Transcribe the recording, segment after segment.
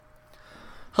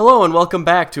Hello and welcome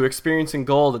back to Experiencing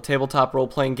Gold, a tabletop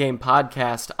role-playing game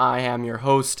podcast. I am your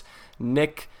host,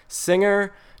 Nick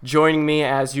Singer. Joining me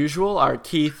as usual are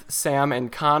Keith, Sam,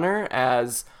 and Connor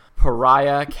as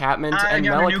Pariah, Catmint, and Malachi.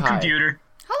 I got a new computer.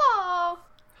 Hello!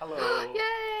 Hello.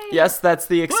 Yay! Yes, that's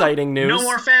the exciting news. No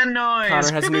more fan noise.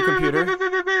 Connor has a new computer.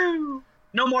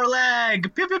 No more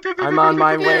lag. I'm on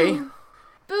my way. Boo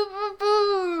boo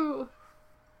boo!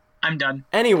 I'm done.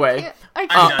 Anyway, I I'm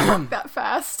can't done. work that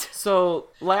fast. so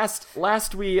last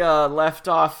we left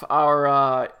off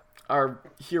our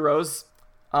heroes.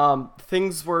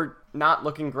 Things were not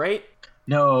looking great.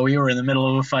 No, we were in the middle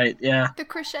of a fight. Yeah. The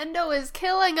crescendo is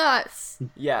killing us.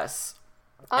 Yes,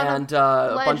 On and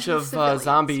a a ledge bunch of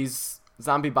civilians.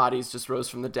 zombie bodies just rose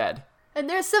from the dead. And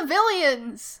there's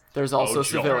civilians. There's also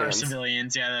joy. civilians.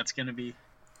 Civilians. Yeah, that's gonna be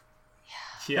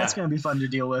Yeah. be fun to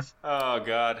deal with. Oh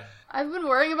god. I've been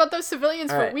worrying about those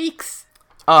civilians for Alright. weeks.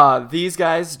 These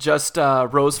guys just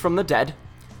rose from the dead.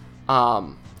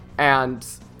 And,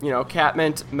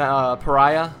 Catmint,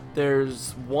 Pariah,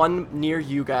 there's one near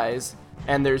you guys,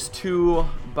 and there's two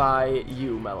by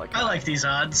you, Malachi. I like these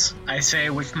odds. I say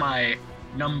with my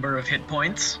number of hit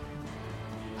points.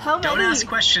 How many? Don't ask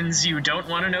questions you don't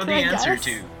want to know Can the I answer guess?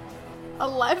 to.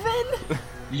 11?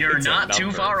 You're It's a not too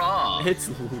number. far off. It's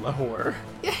lower.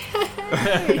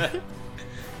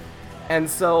 And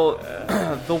so,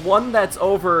 the one that's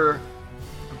over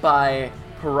by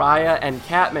Pariah and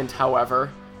Catmint,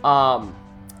 however,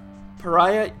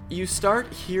 Pariah, you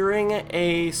start hearing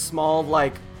a small,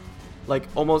 like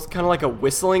almost kind of like a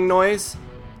whistling noise.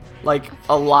 Like,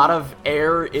 a lot of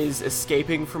air is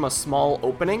escaping from a small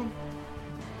opening,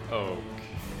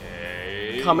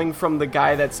 Okay. coming from the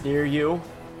guy that's near you,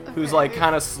 who's, like, Okay.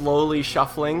 kind of slowly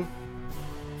shuffling.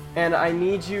 And I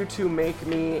need you to make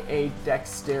me a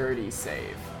dexterity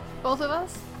save. Both of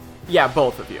us? Yeah,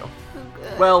 both of you. Oh,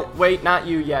 good. Well, wait, not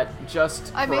you yet.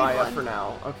 Just I made Pariah one. for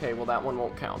now. Okay, well, that one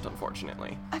won't count,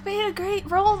 unfortunately. I made a great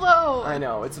roll, though. I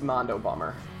know, it's a Mondo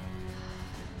bummer.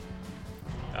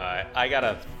 I got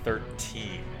a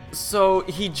 13. So,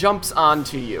 he jumps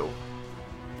onto you.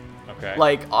 Okay.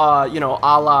 Like, a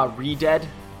la Re-Dead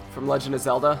from Legend of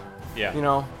Zelda.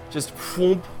 Yeah. Just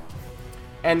whoomp.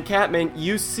 And Catmint,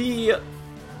 you see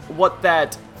what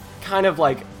that kind of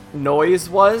like noise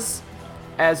was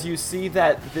as you see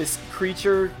that this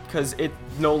creature, because it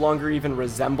no longer even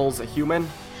resembles a human,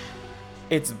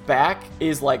 its back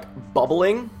is like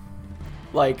bubbling,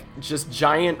 like just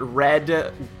giant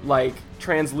red, like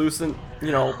translucent,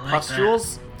 like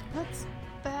pustules. That's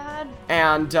bad.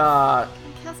 And Can I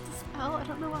cast a spell? I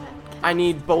don't know why. I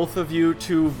need both of you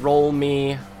to roll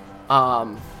me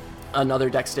another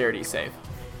dexterity save.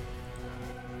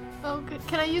 Oh, good.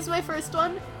 Can I use my first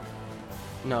one?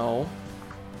 No.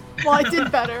 Well, I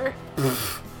did better.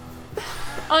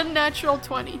 Unnatural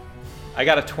 20. I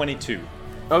got a 22.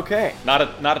 Okay. Not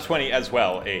a 20 as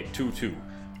well, a 2-2.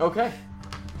 Okay.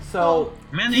 So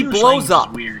Man, the he English blows language up.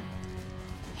 is weird.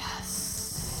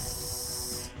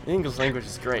 The English language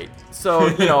is great. So,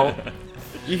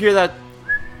 you hear that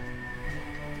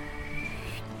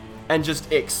and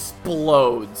just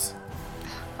explodes.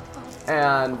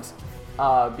 And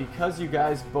because you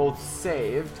guys both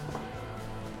saved,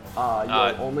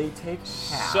 you'll only take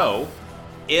half. So,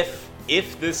 if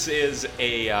this is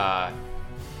a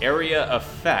area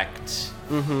effect,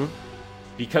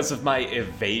 because of my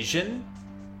evasion,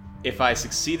 if I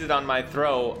succeeded on my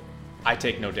throw, I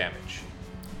take no damage.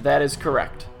 That is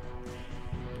correct.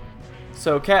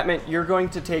 So, Catmint, you're going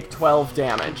to take 12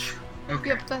 damage. Okay.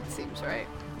 Yep, that seems right.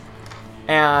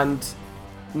 And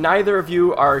neither of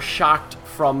you are shocked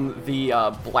from the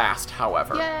blast,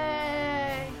 however.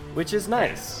 Yay! Which is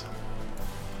nice.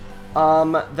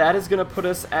 That is gonna put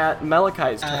us at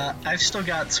Malachi's turn. I've still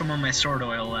got some of my sword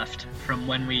oil left from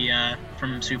when we,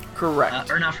 from soup.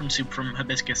 Correct. Or not from soup, from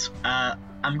hibiscus.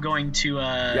 I'm going to,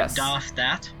 Yes. doff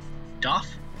that. Doff?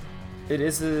 It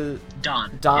is a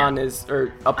Don. Don Yeah. is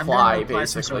or I'm apply gonna apply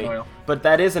some sword basically, oil. but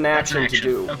that is an That's action, an action. to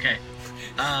do. Okay.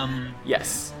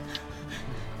 Yes.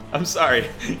 I'm sorry,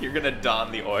 you're gonna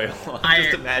don the oil. I'm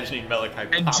just imagining Malachi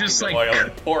popping just, the like, oil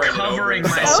and pouring it over covering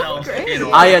himself. myself Oh, great. in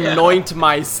oil. I anoint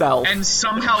myself. And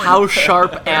somehow... How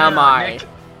sharp am I? Nick,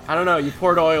 I don't know. You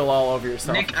poured oil all over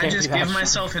yourself. Nick, I Can't just be that give sharp.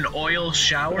 myself an oil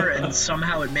shower, and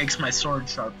somehow it makes my sword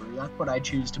sharper. That's what I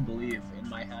choose to believe in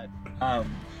my head.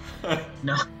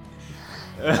 No.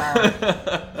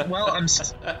 Well, I'm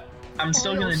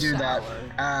still gonna do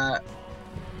that.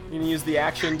 You can use the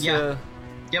action to Yeah.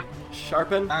 Yep.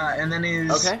 sharpen. And then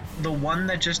is Okay. the one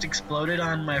that just exploded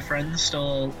on my friend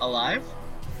still alive?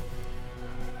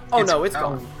 Oh no, it's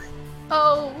gone.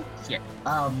 Oh, Yeah.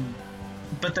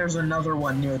 But there's another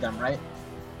one near them, right?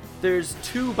 There's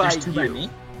two by There's two you. by me?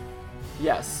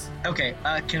 Yes. Okay,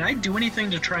 can I do anything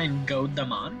to try and goad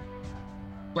them on?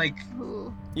 Like,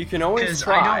 Ooh. You can always because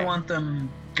try. I don't want them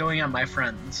going at my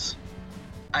friends.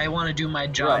 I want to do my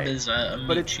job Right. as a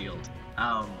But meat it- shield.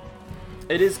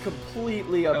 It is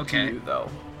completely up Okay. to you, though.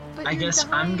 But I you're guess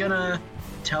I'm dying. gonna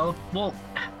tell. Well,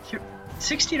 here,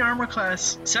 16 armor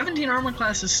class, 17 armor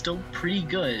class is still pretty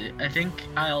good. I think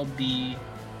I'll be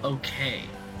okay.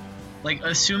 Like,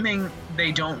 assuming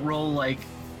they don't roll like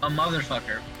a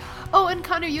motherfucker. Oh, and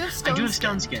Connor, you have stone I do have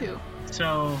stone skin. too.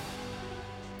 So,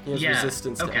 He has yeah.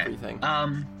 resistance okay. to everything.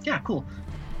 Yeah, cool.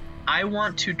 I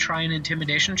want to try an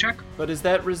intimidation check. But is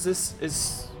that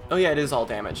Oh yeah, it is all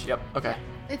damage. Yep. Okay.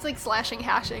 It's like slashing,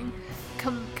 hashing.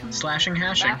 Slashing,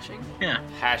 hashing. Bashing. Yeah.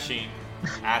 Hashing,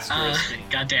 asterisk.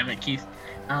 God damn it, Keith.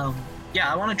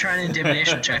 Yeah, I want to try an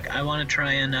intimidation check. I want to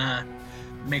try and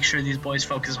make sure these boys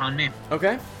focus on me.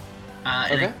 Okay.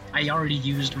 And Okay. I already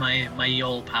used my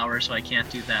Yol power, so I can't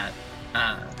do that.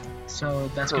 So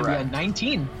that's going to be a Correct.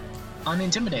 19 on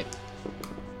Intimidate.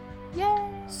 Yay!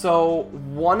 So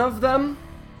one of them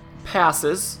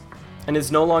passes and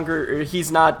is no longer.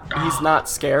 He's not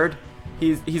scared.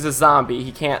 He's a zombie.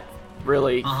 He can't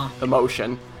really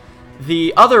emotion.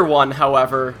 The other one,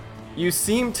 however, you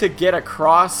seem to get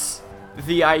across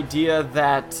the idea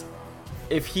that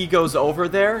if he goes over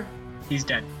there, He's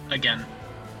dead again.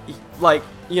 like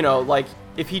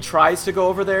if he tries to go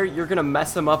over there, you're gonna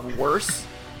mess him up worse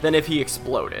than if he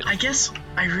exploded. I guess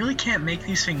I really can't make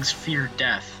these things fear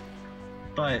death.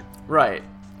 But Right.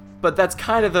 But that's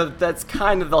kind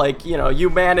of like, you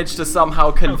managed to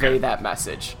somehow convey Okay. that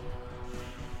message.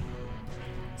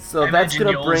 So I that's imagine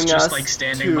gonna Yol's bring just us like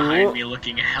standing to behind me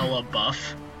looking hella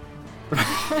buff.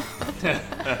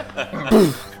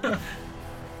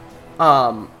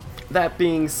 That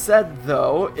being said,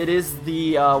 though, it is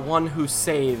the one who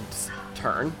saved's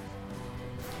turn,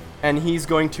 and he's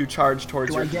going to charge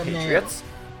towards Do I your get an compatriots.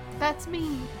 That's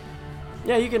me.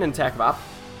 Yeah, you get an attack of op.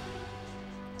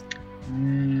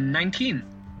 19 for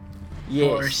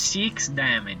Yes. 6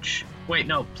 damage. Wait,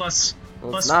 no, plus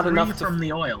Well, it's plus not 3 enough to- from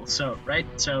the oil. So right,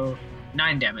 so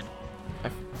 9 damage.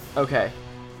 Okay.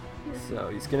 So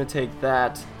he's gonna take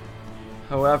that.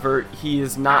 However, he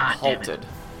is not Damn it. halted,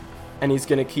 and he's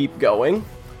gonna keep going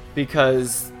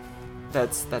because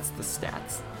that's the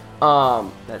stats.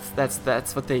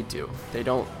 That's what they do. They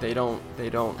don't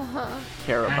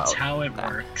care about. That's how it that.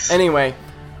 works. Anyway,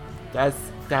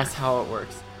 that's how it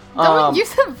works. Don't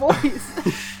use a voice.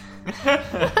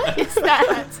 What is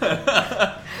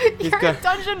that? You're a got-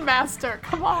 dungeon master.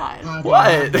 Come on.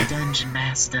 What? The dungeon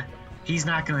master. He's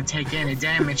not gonna take any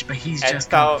damage, but he's And just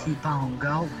gonna so- keep on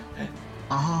going.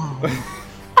 Oh,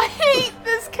 I hate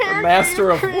this character. Master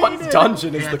you of what created.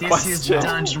 dungeon is yeah, the this is the question?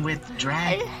 dungeon with the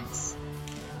dragons.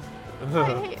 I hate The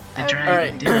everything.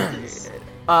 dragon did this.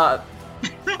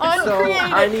 Uncreated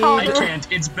I need- I Connor. can't.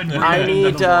 It's been. I written need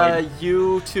into the void.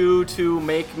 you two to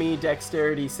make me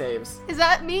dexterity saves. Is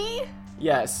that me?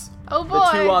 Yes. Oh boy.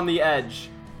 The two on the edge.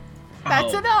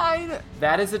 That's Oh. a 9.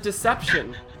 That is a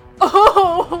deception.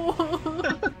 Oh.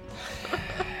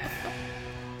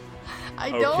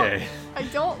 Okay. I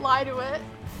don't lie to it.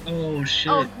 Oh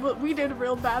shit. Oh, look, we did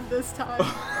real bad this time.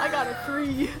 I got a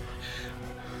 3.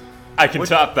 I can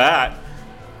top that.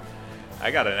 I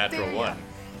got a natural Damn. 1.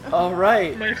 All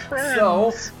right. My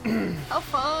friends. How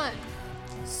fun.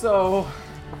 So,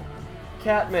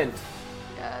 Catmint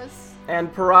Yes.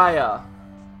 and Pariah.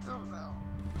 Oh no.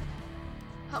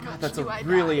 How much That's do a I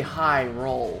really die? high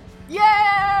roll.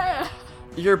 Yeah!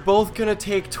 You're both gonna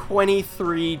take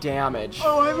 23 damage.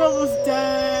 Oh, I'm almost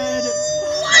dead.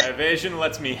 My evasion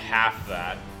lets me half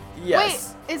that.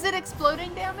 Yes. Wait, is it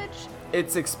exploding damage?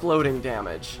 It's exploding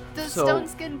damage. Does so, stone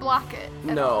skin block it?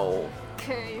 at all? No.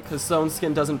 Okay. Because Stone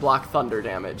Skin doesn't block thunder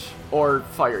damage or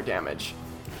fire damage.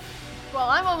 Well,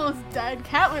 I'm almost dead.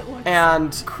 Catwit looks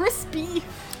And crispy.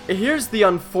 here's the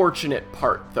unfortunate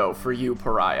part, though, for you,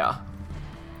 Pariah.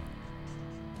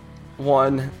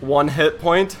 One hit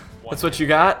point. That's what you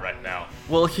got? Right now.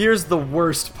 Well, here's the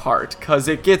worst part, because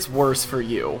it gets worse for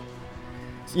you.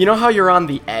 You know how you're on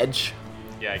the edge?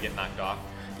 Yeah, I get knocked off.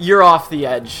 You're off the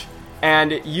edge.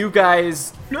 And you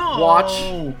guys No.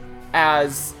 watch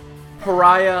as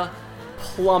Pariah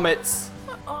plummets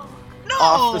No.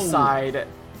 off the side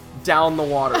down the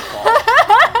waterfall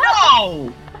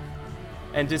No.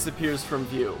 and disappears from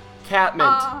view.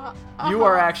 Catmint, you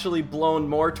are actually blown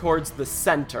more towards the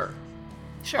center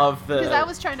Sure. of the Because I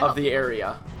was trying to help. the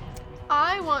area.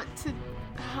 I want to.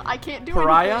 I can't do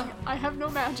Pariah? anything. I have no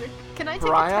magic. Can I take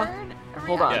Pariah? a turn?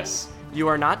 Hold on. Yes. You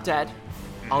are not dead.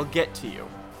 I'll get to you.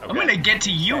 Okay. I'm gonna get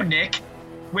to you, Nick.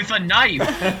 with a knife.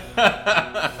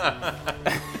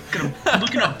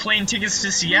 Looking up plane tickets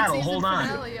to Seattle. Season Hold on.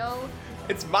 finale, yo.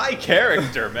 It's my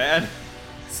character, man.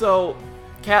 So,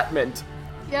 Catmint,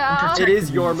 Yeah. it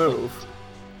is your move.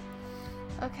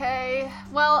 Okay.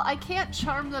 Well, I can't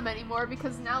charm them anymore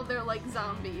because now they're like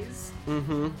zombies.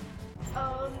 Mm-hmm.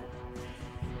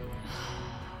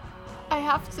 I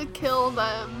have to kill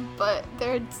them, but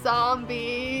they're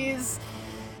zombies.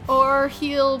 Or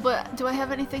heal, but do I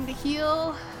have anything to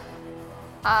heal?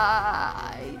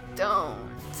 I don't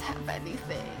have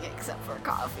anything except for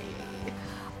coffee.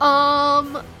 You've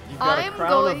got I'm a crown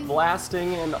going. of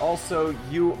blasting, and also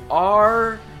you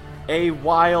are a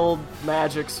wild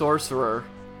magic sorcerer.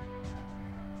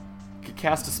 Could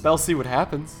cast a spell, see what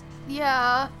happens.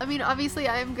 Yeah, I mean, obviously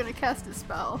I am gonna cast a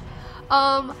spell.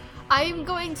 I'm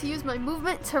going to use my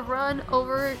movement to run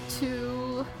over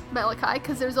to Malachi,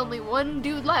 because there's only one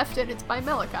dude left, and it's by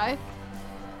Malachi.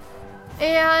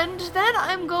 And then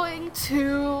I'm going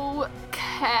to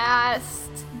cast...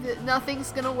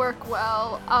 Nothing's gonna work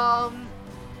well.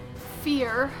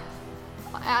 Fear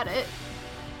at it.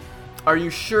 Are you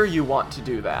sure you want to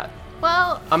do that?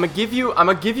 Well, I'm gonna give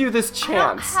you this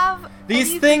chance. I don't have These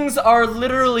anything- things are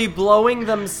literally blowing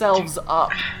themselves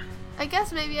up. I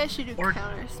guess maybe I should do Or-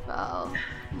 counter spell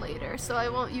later, so I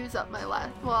won't use up my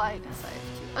last. Well, I guess I have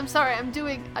to. I'm sorry. I'm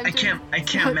doing. I can't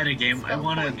metagame. I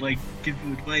want to like give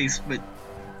you advice, but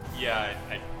Yeah,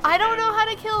 I don't know how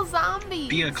to kill zombies.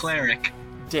 be a cleric.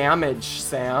 Damage,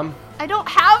 Sam. I don't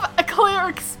have a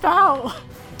cleric spell.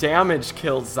 Damage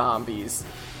kills zombies.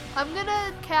 I'm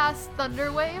gonna cast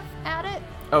Thunder Wave at it.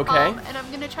 Okay. And I'm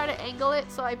gonna try to angle it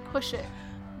so I push it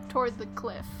toward the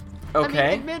cliff. Okay. I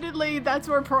mean, admittedly, that's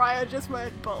where Pariah just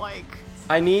went, but like.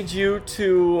 I need you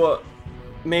to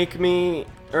make me,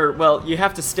 well, you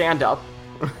have to stand up.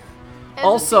 As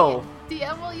Also- a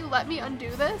DM, will you let me undo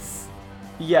this?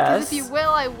 Yes. Because if you will,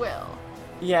 I will.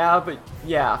 Yeah, but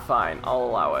yeah, fine. I'll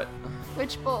allow it.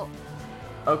 Witch Bolt.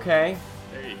 Okay.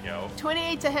 there you go.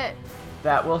 28 to hit.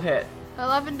 That will hit.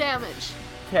 11 damage.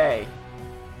 Okay.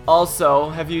 Also,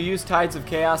 have you used Tides of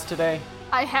Chaos today?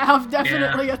 I have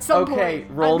definitely at some point. Okay,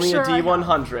 roll I'm me sure a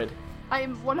D100. I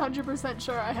am 100%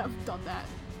 sure I have done that.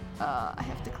 I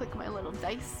have to click my little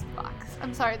dice box.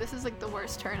 I'm sorry, this is like the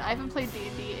worst turn. I haven't played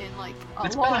D&D in like a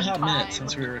It's been long a hot time. minute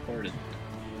since we recorded.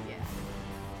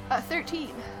 Yeah.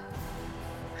 13.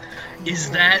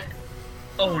 Is that?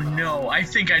 Oh no! I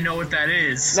think I know what that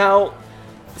is. Now,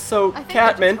 so I think I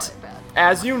just Catmint, got it bad.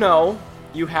 as you know,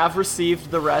 you have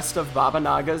received the rest of Baba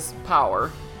Naga's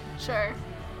power, Sure.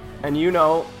 and you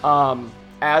know,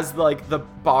 as like the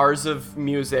bars of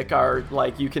music are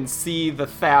like you can see the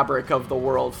fabric of the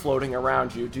world floating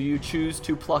around you. Do you choose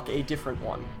to pluck a different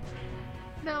one?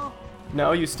 No.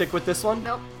 No, you stick with this one.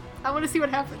 Nope. I want to see what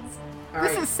happens. All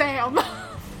This right. is Sam.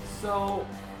 So,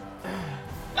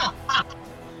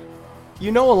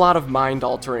 you know a lot of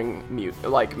mind-altering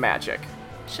like magic,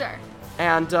 Sure.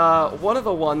 and one of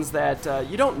the ones that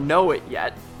you don't know it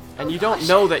yet, and Oh, you don't gosh.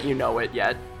 know that you know it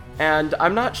yet, and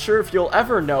I'm not sure if you'll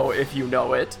ever know if you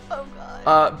know it, Oh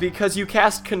god. because you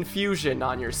cast confusion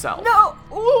on yourself. No!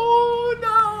 Ooh,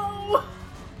 no!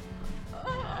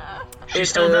 She It,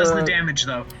 still does the uh, damage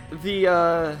though.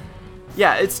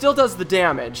 Yeah, it still does the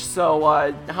damage.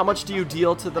 So, how much do you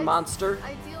deal to the monster?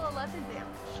 I deal 11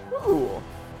 damage. Ooh.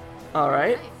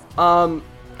 Alright. Nice.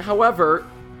 However,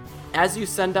 as you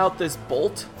send out this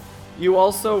bolt, you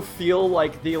also feel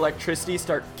like the electricity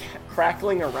start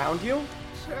crackling around you,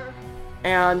 Sure.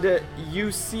 and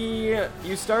you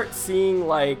start seeing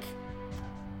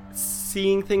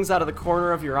things out of the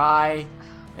corner of your eye,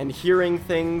 and hearing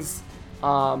things.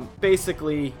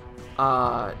 Basically,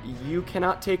 you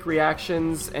cannot take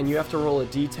reactions, and you have to roll a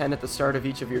d10 at the start of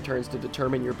each of your turns to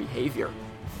determine your behavior.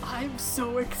 I'm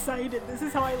so excited. This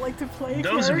is how I like to play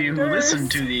Those of you who characters. listen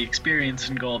to the Experience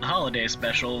in Gold holiday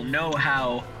special know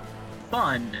how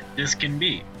fun this can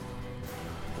be.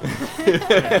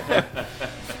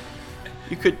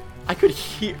 I could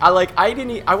hear.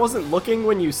 I wasn't looking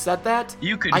when you said that.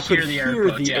 You could I hear could the air hear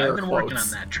quotes. the Yeah, air I've been working on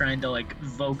quotes. that, trying to like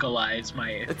vocalize my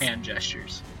It's- hand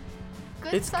gestures.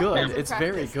 Good It's stuff, good. good It's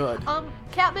very practice. good.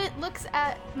 Catmint looks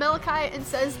at Malachi and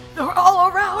says, "They're all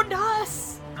around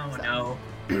us." Oh no.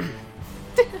 That's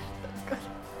good.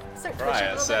 Start twitching a Raya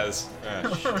little says,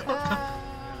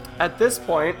 bit. At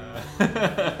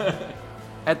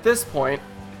this point,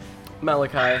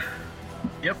 Malachi,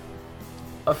 Yep.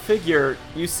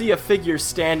 you see a figure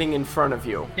standing in front of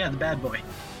you. Yeah, the bad boy.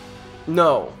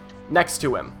 No, next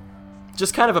to him.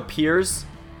 Just kind of appears,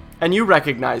 and you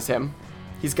recognize him.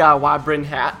 He's got a wide-brimmed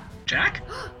hat. Jack?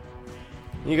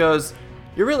 He goes,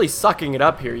 "You're really sucking it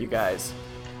up here, you guys."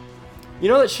 You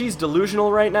know that she's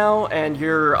delusional right now, and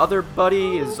your other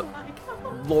buddy is Oh my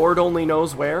God. Lord only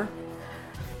knows where?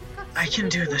 I can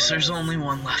do this. There's only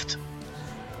one left.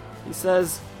 He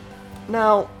says,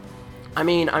 now, I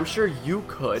mean, I'm sure you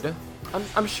could.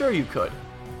 I'm sure you could.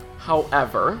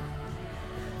 However,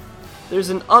 there's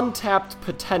an untapped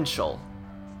potential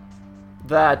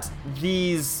that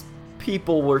these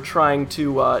people were trying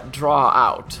to draw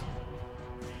out.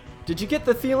 Did you get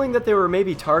the feeling that they were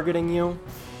maybe targeting you?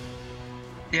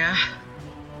 Yeah.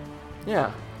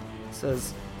 Yeah. He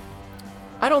says,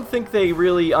 I don't think they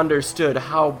really understood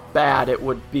how bad it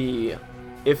would be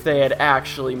if they had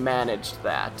actually managed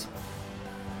that.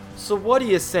 So what do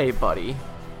you say, buddy?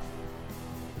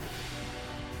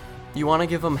 You want to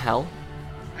give them hell?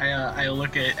 I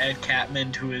look at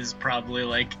Catmint, who is probably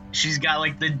like, she's got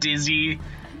like the dizzy,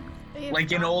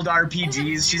 like in old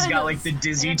RPGs, she's got like the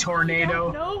dizzy tornado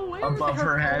above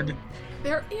her head.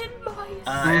 They're in my.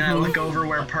 And I look over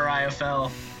where Pariah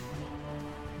fell.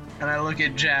 And I look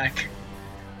at Jack.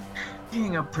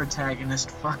 Being a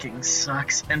protagonist fucking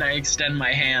sucks. And I extend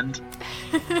my hand.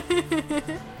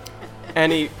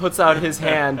 And he puts out his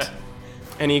hand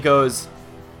and he goes,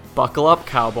 buckle up,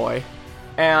 cowboy.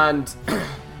 And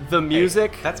the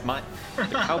music... That's my... The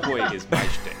cowboy is my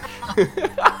shtick.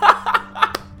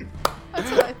 That's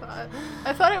what I thought.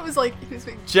 I thought it was like he was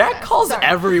being. Jack fast. calls Sorry.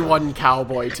 everyone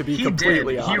cowboy, to be He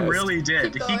completely did. honest. He really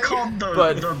did. Keep He going. called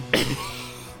But- the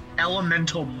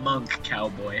elemental monk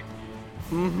cowboy.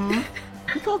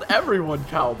 He called everyone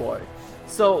cowboy.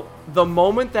 So, the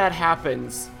moment that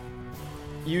happens,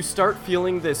 you start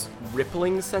feeling this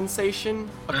rippling sensation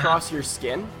across your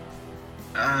skin,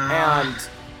 and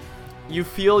you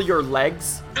feel your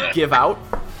legs give out,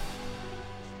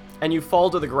 and you fall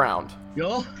to the ground.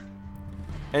 Yo?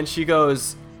 And she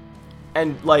goes,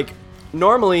 and like,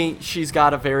 normally she's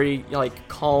got a very, like,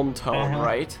 calm tone,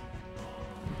 right?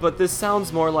 But this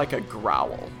sounds more like a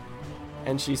growl.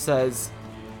 And she says,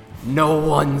 no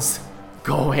one's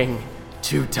going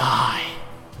to die.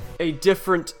 A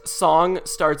different song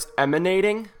starts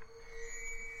emanating,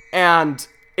 and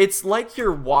it's like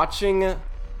you're watching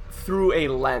through a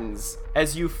lens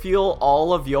as you feel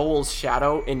all of Yoel's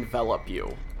shadow envelop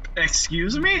you.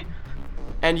 Excuse me?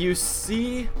 And you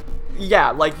see,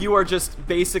 yeah, like you are just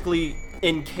basically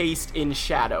encased in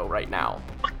shadow right now.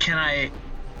 Can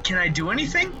I do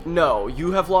anything? No,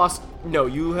 you have lost, no,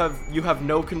 you have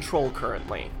no control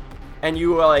currently. And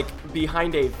you are like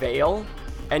behind a veil,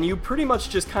 and you pretty much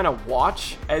just kind of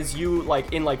watch as you,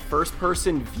 like, in like first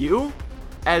person view,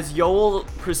 as Yoel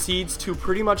proceeds to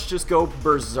pretty much just go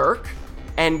berserk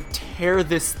and tear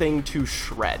this thing to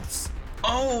shreds.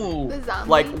 Oh! The zombie.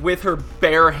 Like with her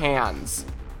bare hands.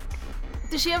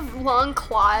 Does she have long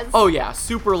claws? Oh yeah,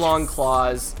 super long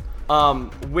claws.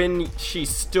 When she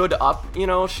stood up, you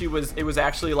know, it was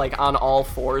actually like on all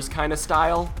fours kind of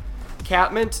style.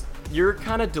 Catmint, you're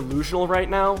kind of delusional right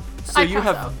now, so I you pass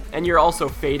have, out. and you're also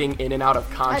fading in and out of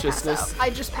I pass consciousness. out. I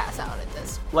just pass out at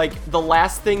this. Like the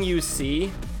last thing you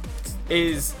see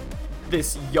is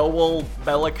this Yoel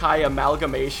Belakai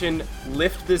amalgamation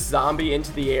lift this zombie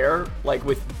into the air, like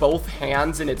with both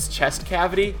hands in its chest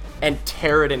cavity, and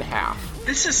tear it in half.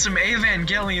 This is some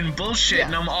Evangelion bullshit, Yeah.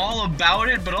 and I'm all about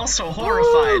it, but also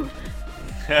horrified.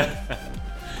 Yeah,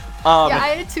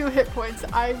 I had 2 hit points.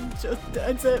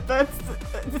 That's it.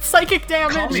 That's psychic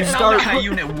damage. Call me You and start- Malachi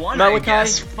Unit 1, Malachi? I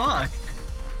guess. Fuck.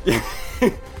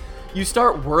 You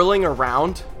start whirling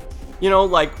around. You know,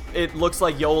 like, it looks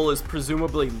like Yoel is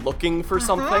presumably looking for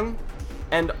something.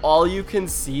 And all you can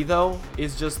see, though,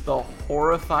 is just the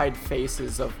horrified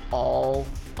faces of all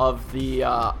of the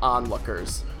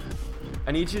onlookers.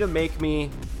 I need you to make me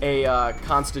a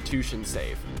Constitution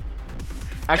save.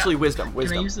 Actually, wisdom.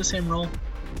 Can I use the same roll?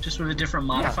 Just with a different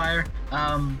modifier?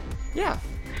 Yeah,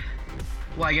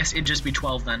 Well, I guess it'd just be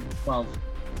 12 then. 12.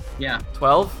 Yeah.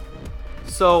 12.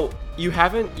 So you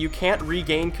can't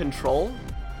regain control,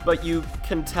 but you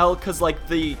can tell, because like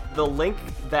the link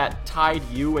that tied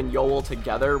you and Yoel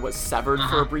together was severed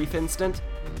for a brief instant,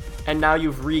 and now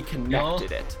you've reconnected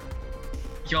Yoel? it.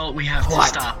 Yo, we have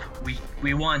What? to stop.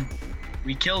 We won.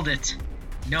 We killed it.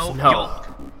 No. No.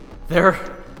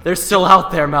 They're still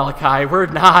out there, Malachi. We're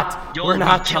not. Yo, we're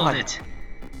not we killed done. it.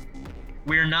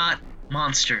 We're not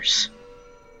monsters.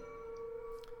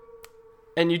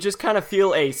 And you just kind of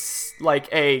feel a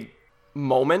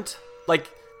moment,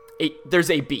 there's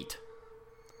a beat,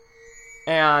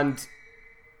 and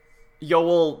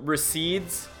Yoel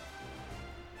recedes,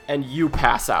 and you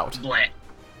pass out, Bleh.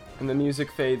 and the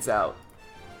music fades out.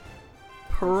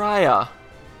 Pariah,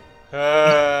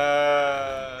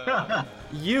 Uh,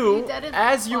 you, You dead in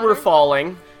as you water? were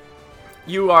falling,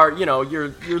 you are, you're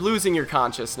losing your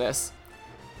consciousness.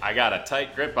 I got a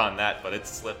tight grip on that, but it's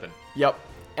slipping. Yep.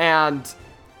 And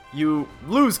you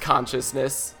lose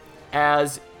consciousness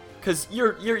because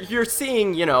you're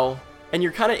seeing, and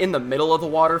you're kind of in the middle of the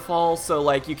waterfall, so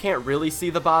like you can't really see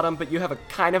the bottom, but you have a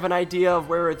kind of an idea of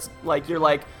where it's like you're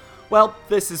like, well,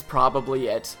 this is probably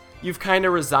it. You've kind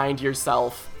of resigned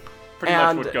yourself. Pretty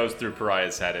much what goes through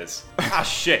Pariah's head is,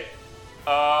 shit.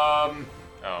 Fuck.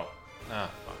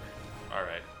 All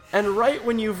right. And right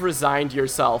when you've resigned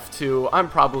yourself to, I'm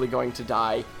probably going to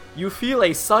die, you feel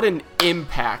a sudden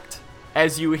impact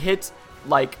as you hit,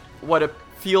 like, what it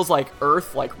feels like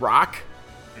earth, like rock.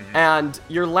 Mm-hmm. And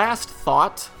your last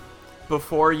thought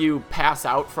before you pass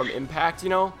out from impact,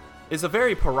 is a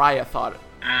very Pariah thought.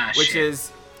 Which shit.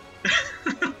 Is,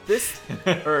 this,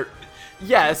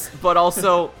 yes, but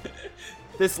also,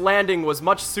 this landing was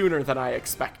much sooner than I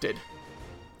expected.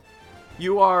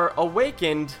 You are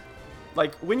awakened.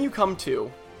 Like, when you come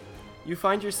to, you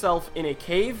find yourself in a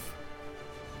cave,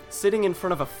 sitting in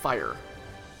front of a fire.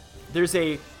 There's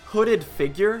a hooded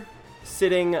figure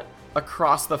sitting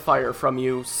across the fire from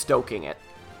you, stoking it.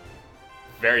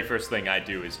 Very first thing I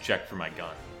do is check for my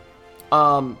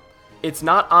gun. It's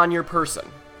not on your person.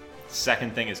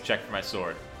 Second thing is check for my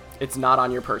sword. It's not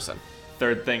on your person.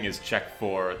 Third thing is check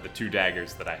for the 2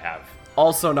 daggers that I have.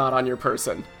 Also not on your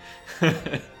person.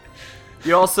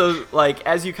 You also, like,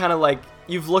 as you kind of, like,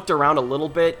 you've looked around a little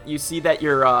bit, you see that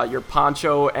your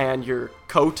poncho and your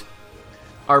coat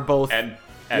are both... And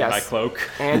yes, my cloak.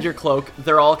 And your cloak.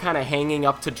 They're all kind of hanging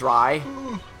up to dry.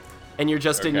 And you're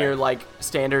just in your, like,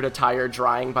 standard attire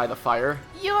drying by the fire.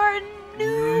 You're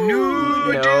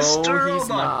nude! Nudist No, he's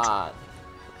robot.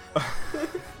 not.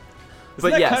 Isn't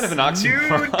that kind of an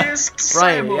oxymoron? Nudist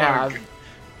Right, cyborg.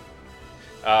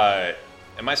 yeah.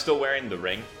 Am I still wearing the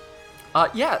ring?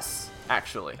 Yes,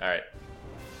 actually. All right.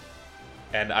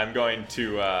 And I'm going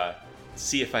to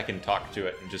see if I can talk to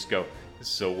it and just go,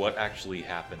 so what actually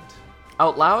happened?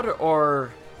 Out loud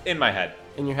or In my head.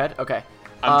 in your head? Okay.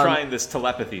 I'm trying this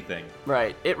telepathy thing.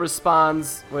 Right. It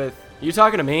responds with, you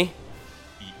talking to me?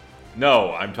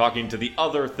 No, I'm talking to the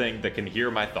other thing that can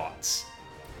hear my thoughts.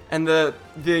 And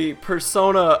the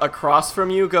persona across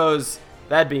from you goes,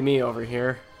 that'd be me over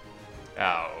here.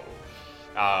 Ow.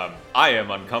 I am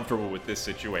uncomfortable with this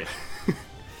situation.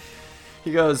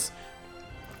 He goes,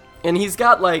 and he's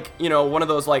got, like, one of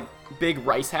those, like, big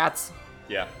rice hats.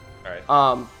 Yeah,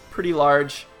 alright. Pretty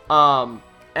large.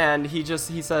 And he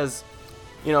says,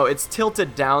 it's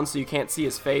tilted down so you can't see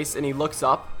his face, and he looks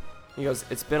up. He goes,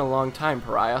 it's been a long time,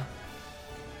 Pariah.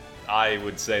 I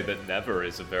would say that never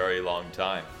is a very long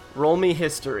time. Roll me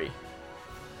history.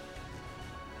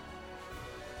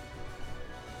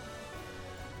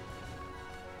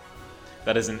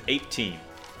 That is an 18.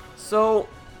 So,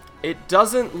 it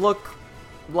doesn't look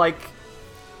like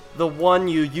the one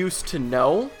you used to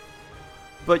know,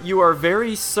 but you are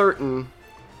very certain,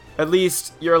 at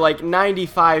least you're like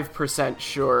 95%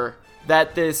 sure,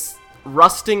 that this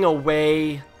rusting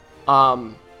away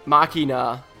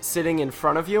machina sitting in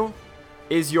front of you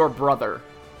is your brother,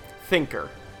 Thinker.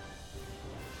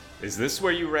 Is this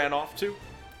where you ran off to?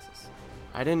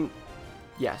 I didn't...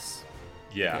 Yes.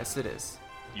 Yeah. Yes, it is.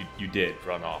 You did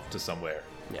run off to somewhere.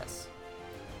 Yes.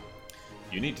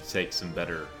 You need to take some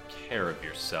better care of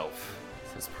yourself.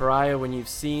 Says Pariah, when you've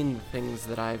seen the things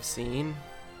that I've seen,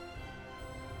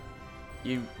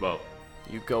 you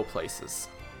go places.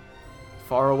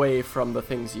 Far away from the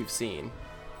things you've seen.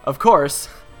 Of course,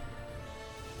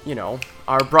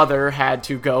 our brother had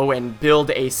to go and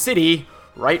build a city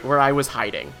right where I was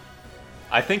hiding.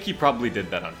 I think he probably did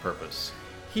that on purpose.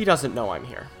 He doesn't know I'm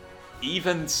here.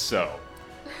 Even so.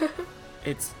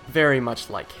 It's very much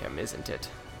like him, isn't it?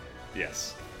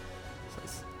 Yes.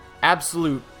 Says,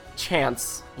 absolute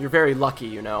chance. You're very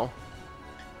lucky,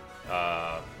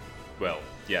 Well,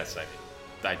 yes,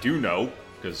 I do know,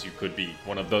 because you could be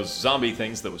one of those zombie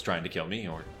things that was trying to kill me,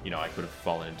 or, I could have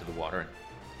fallen into the water and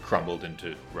crumbled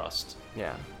into rust.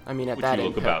 Yeah, I mean, at Which that you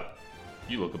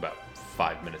look about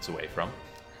 5 minutes away from.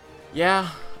 Yeah,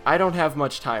 I don't have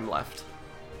much time left.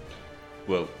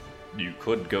 Well, you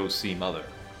could go see Mother.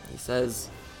 He says,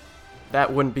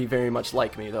 that wouldn't be very much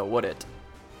like me, though, would it?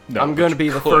 No, I'm going to be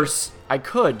you the could. first... I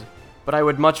could, but I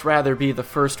would much rather be the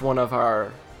first one of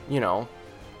our,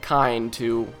 kind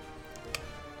to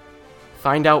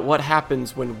find out what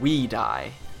happens when we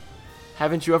die.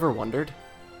 Haven't you ever wondered?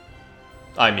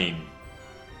 I mean,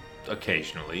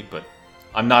 occasionally, but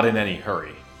I'm not in any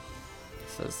hurry.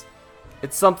 He says,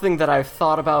 it's something that I've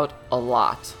thought about a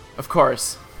lot. Of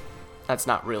course, that's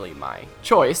not really my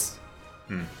choice,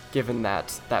 given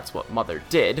that that's what Mother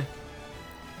did.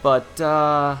 But,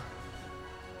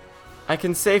 I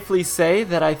can safely say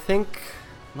that I think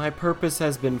my purpose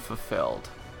has been fulfilled.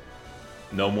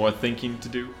 No more thinking to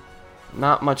do?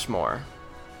 Not much more.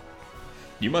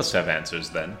 You must have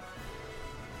answers then.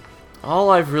 All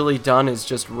I've really done is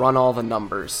just run all the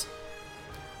numbers.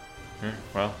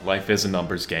 Well, life is a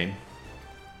numbers game.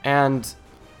 And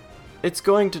it's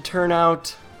going to turn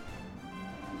out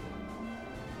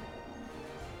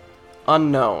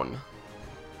unknown.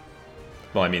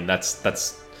 Well, I mean, that's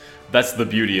the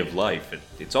beauty of life.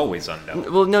 It's always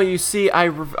unknown. Well, no, you see,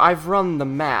 I've run the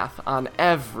math on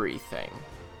everything.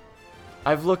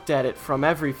 I've looked at it from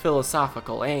every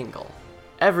philosophical angle.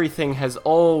 Everything has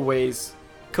always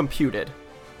computed.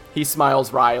 He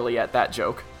smiles wryly at that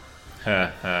joke.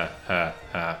 Ha ha ha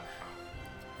ha.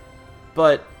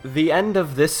 But the end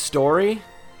of this story,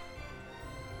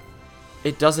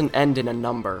 it doesn't end in a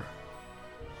number.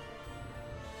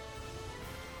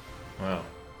 Well,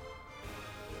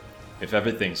 if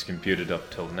everything's computed up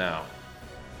till now,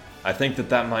 I think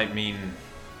that might mean,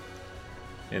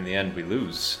 in the end, we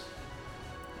lose.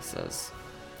 He says,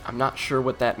 I'm not sure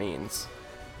what that means.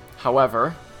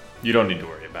 However, You don't need to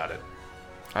worry about it.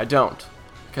 I don't,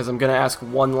 because I'm gonna ask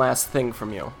one last thing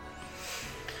from you.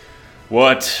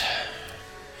 What?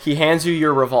 He hands you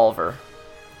your revolver.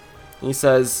 He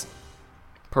says,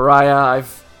 Pariah,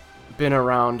 I've been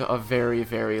around a very,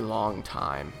 very long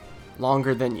time.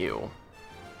 Longer than you.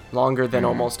 Longer than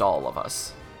almost all of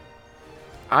us.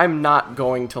 I'm not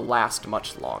going to last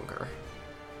much longer.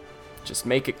 Just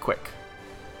make it quick.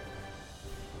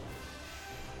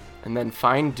 And then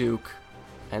find Duke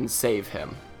and save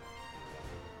him.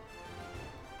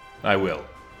 I will,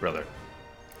 brother.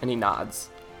 And he nods.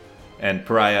 And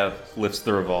Pariah lifts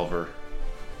the revolver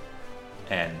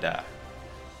and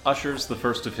ushers the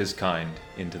first of his kind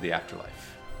into the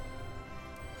afterlife.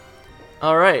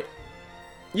 Alright.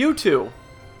 You two.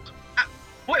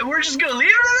 Wait, we're just gonna leave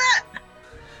it at that?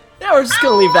 Yeah, we're just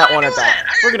gonna leave that one at Look that.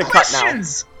 I We're got gonna cut now.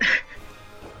 questions.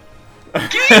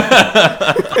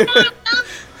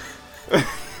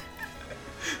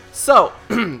 So,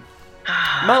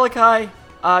 Malachi,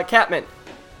 Catman,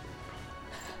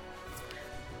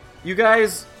 you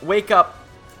guys wake up.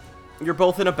 You're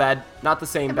both in a bed, not the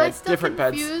same Am I bed, still different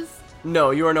confused? beds. No,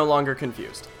 you are no longer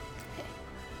confused.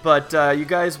 But you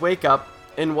guys wake up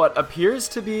in what appears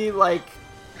to be like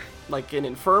an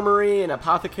infirmary, an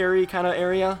apothecary kind of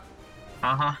area.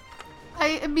 Uh-huh. I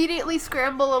immediately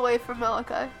scramble away from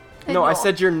Malachi. and No, I roll.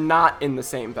 said you're not in the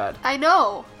same bed. I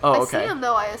know. Oh, I okay. see him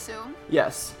though, I assume.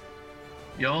 Yes.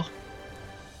 Yo,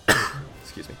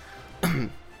 Excuse me.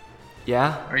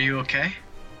 Yeah? are you okay?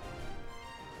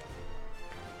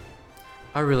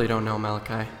 I really don't know,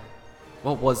 Malachi.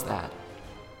 What was that?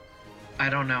 I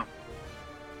don't know.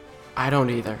 I don't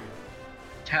either.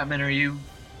 Catman, are you...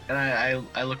 And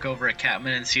I look over at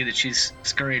Catman and see that she's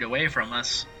scurried away from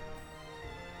us.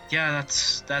 Yeah,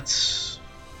 that's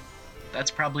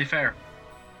probably fair.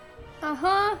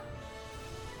 Uh-huh.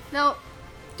 No,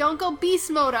 don't go beast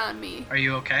mode on me. Are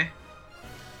you okay?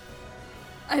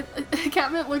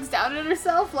 Catman looks down at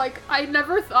herself like, I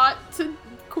never thought to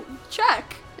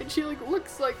check. And she like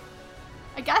looks like,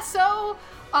 I guess so.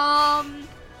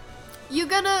 You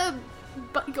gonna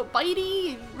go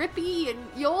bitey and rippy and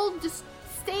you'll just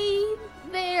stay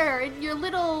there in your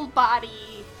little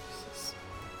body.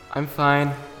 I'm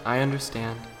fine. I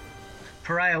understand.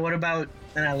 Pariah, what about...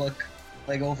 And I look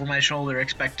like over my shoulder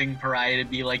expecting Pariah to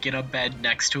be like in a bed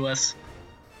next to us.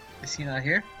 Is he not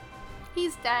here?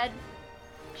 He's dead.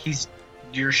 He's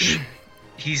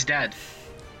dead.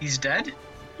 He's dead?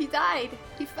 He died.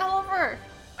 He fell over.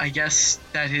 I guess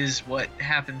that is what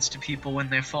happens to people when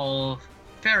they fall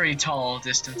very tall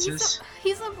distances.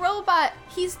 He's a robot.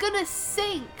 He's gonna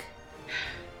sink.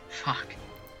 Fuck.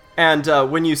 And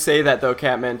when you say that, though,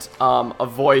 Catman, a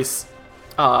voice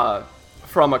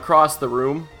from across the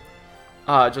room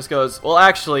just goes, well,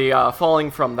 actually,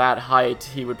 falling from that height,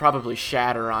 he would probably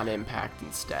shatter on impact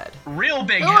instead. Real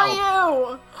big Who help.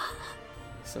 are you?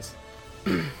 He says,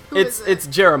 Who is it? it's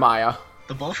Jeremiah,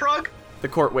 The bullfrog? the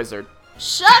court wizard.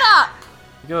 Shut up!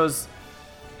 He goes,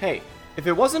 hey, if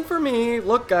it wasn't for me,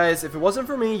 look, guys, if it wasn't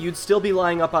for me, you'd still be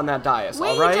lying up on that dais, We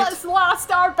alright? just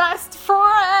lost our best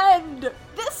friend!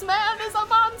 This man is a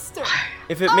monster!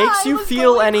 If it makes I you was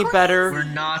feel going any crazy. better, We're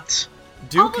not.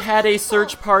 Duke All the had a people-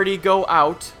 search party go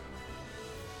out,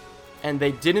 and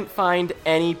they didn't find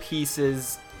any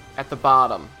pieces at the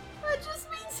bottom. That just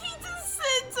means he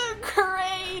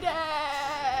disintegrated!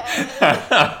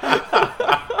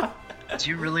 Do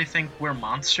you really think we're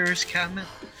monsters, Catman?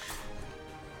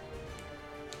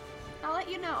 I'll let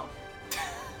you know.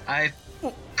 I'm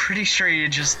pretty sure you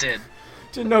just did.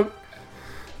 To know,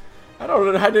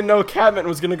 I didn't know Catman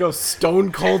was gonna go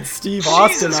Stone Cold Steve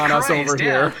Austin on us over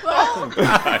here. Well, God.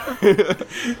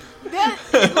 that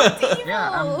looked evil.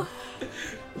 Yeah,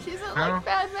 She doesn't well, like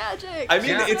bad magic. I mean,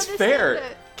 She doesn't it's understand fair.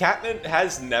 it. Catman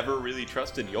has never really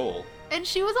trusted Yol. And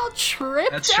she was all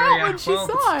tripped That's true, out yeah. when she Well,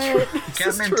 saw it. This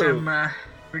is Catmint, true. I'm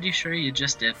pretty sure you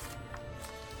just did.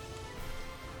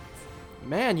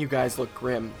 Man, you guys look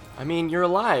grim. I mean, you're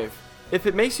alive. If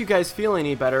it makes you guys feel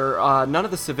any better, none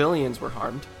of the civilians were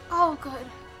harmed. Oh, good.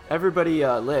 Everybody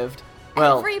lived.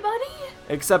 Well, Everybody?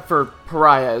 except for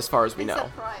Pariah, as far as we know.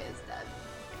 Except Pariah's dead.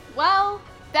 Well,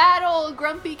 that old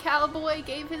grumpy cowboy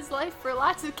gave his life for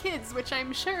lots of kids, which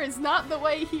I'm sure is not the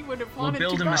way he would have We'll wanted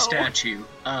build to him go. a statue.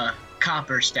 A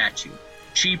copper statue.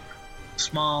 Cheap,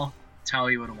 small, that's how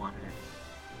he would have wanted it.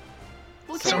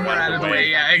 We'll Somewhat carry out of the it way,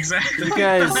 yeah, exactly. You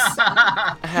guys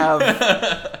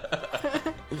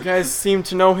you guys seem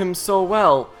to know him so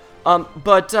well.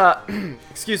 But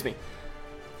excuse me.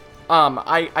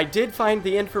 I did find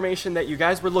the information that you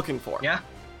guys were looking for. Yeah?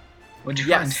 What'd you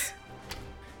Yes.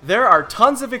 There are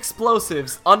tons of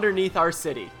explosives underneath our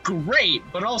city. find? Great,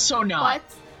 but also not. What?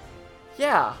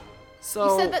 Yeah.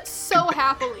 So You said that so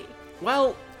happily.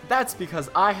 well, that's because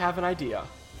I have an idea.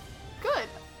 Good.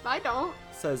 I don't.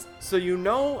 Says, so you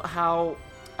know how,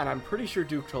 and I'm pretty sure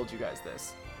Duke told you guys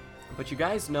this, but you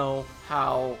guys know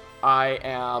how I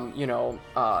am,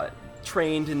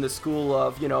 trained in the school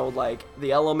of, like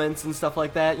the elements and stuff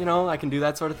like that. I can do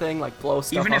that sort of thing, like blow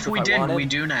stuff Even up if we I didn't, wanted. we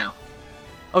do now.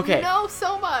 Okay, You know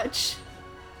so much.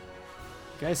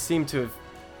 you guys seem to have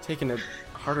taken a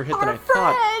harder hit than Our I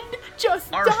thought. friend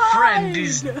just Our died. friend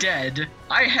is dead.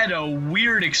 I had a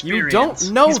weird experience.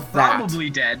 don't know He's that. probably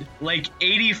dead. Like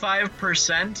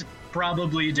 85%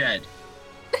 probably dead.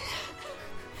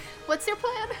 What's your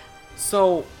plan?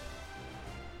 So,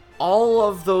 all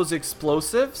of those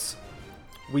explosives,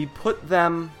 we put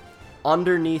them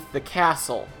underneath the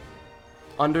castle,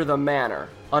 under the manor,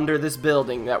 under this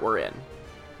building that we're in.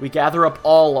 We gather up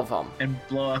all of them. And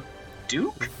blow up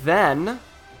Duke? Then,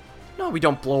 no, we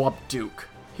don't blow up Duke.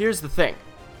 Here's the thing.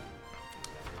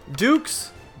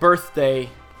 Duke's birthday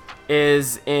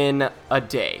is in a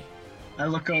day. I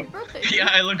look over. Birthday. Yeah,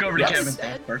 I look over Yes. to Kevin.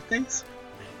 Dead. Birthdays?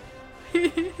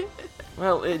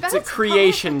 Well, it's bet a it's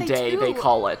creation Papa's birthday day, they too.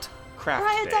 call it. Craft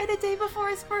Ryan day. died a day before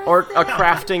his birthday. Or a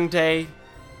crafting day.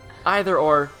 Either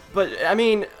or. But, I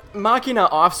mean, Machina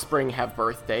offspring have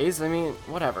birthdays. I mean,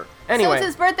 whatever. So Anyway. it's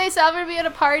his birthday, so I'm gonna be at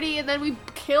a party, and then we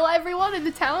kill everyone in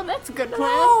the town? That's a good plan.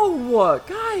 No,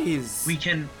 guys. We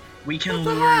can What the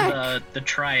lure heck? the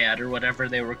triad or whatever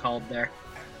they were called there.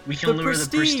 We can The lure the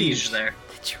prestige Prestige. there.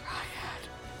 The triad.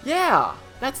 Yeah,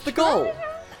 that's the goal.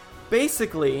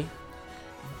 Basically,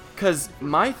 because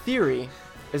my theory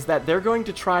is that they're going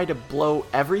to try to blow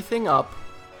everything up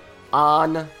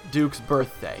on Duke's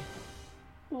birthday.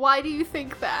 Why do you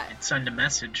think that? Send a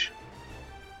message.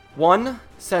 1,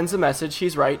 sends a message,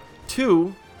 he's right.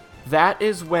 2, that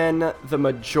is when the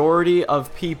majority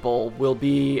of people will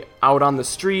be out on the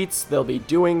streets, they'll be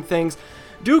doing things.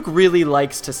 Duke really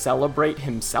likes to celebrate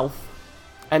himself,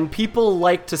 and people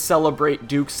like to celebrate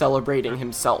Duke celebrating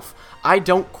himself. I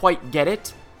don't quite get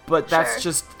it, but that's Sure.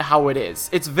 just how it is.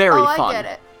 It's very Oh, fun.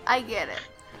 I get it.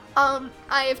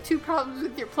 I have 2 problems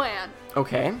with your plan.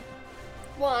 Okay.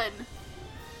 1,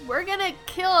 we're gonna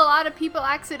kill a lot of people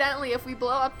accidentally if we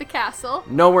blow up the castle.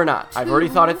 No, we're not. I've already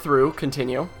 2, thought it through.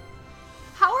 Continue.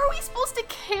 how are we supposed to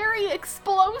carry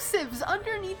explosives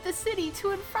underneath the city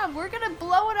to and from? We're gonna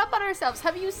blow it up on ourselves.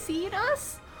 Have you seen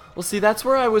us? Well, see, that's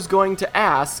where I was going to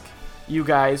ask you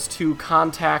guys to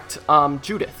contact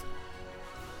Judith.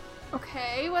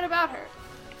 Okay, what about her?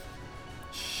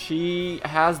 She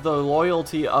has the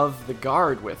loyalty of the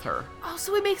guard with her. Oh,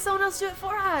 so we make someone else do it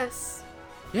for us.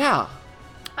 Yeah.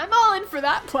 I'm all in for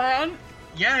that plan.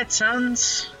 Yeah, it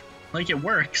sounds like it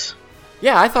works.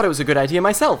 Yeah, I thought it was a good idea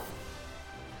myself.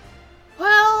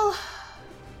 Well,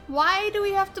 why do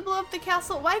we have to blow up the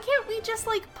castle? Why can't we just,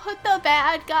 put the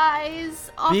bad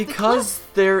guys off the Because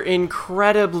cliff? they're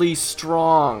incredibly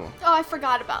strong. Oh, I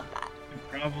forgot about that.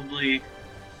 Probably.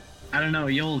 I don't know,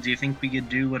 Yol, do you think we could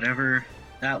do whatever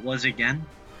that was again?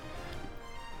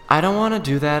 I don't want to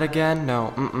do that again.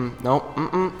 No.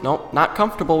 Nope. Not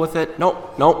comfortable with it.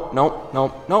 Nope.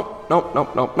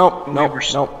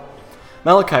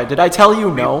 Malachi, did I tell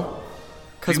you no?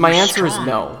 Because We my were answer is strong,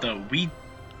 no. Though we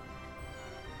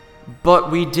But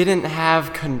we didn't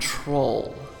have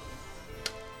control.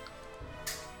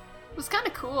 It was kind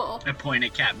of cool. I point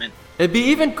at Catman. It'd be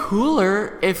even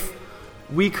cooler if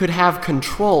we could have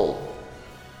control.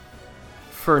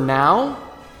 For now,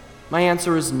 my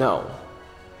answer is no.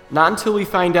 Not until we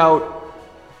find out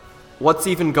what's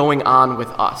even going on with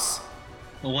us.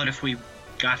 Well, what if we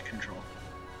got control?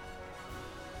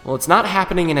 Well, it's not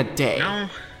happening in a day. No.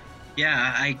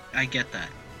 Yeah, I get that.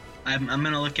 I'm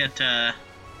gonna look at the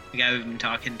guy we've been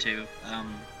talking to.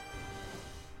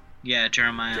 Yeah,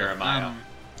 Jeremiah. Jeremiah.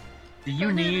 Do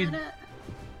you need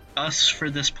us for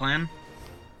this plan?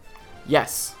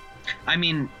 Yes. I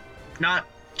mean, not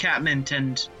Catmint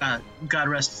and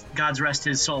God's rest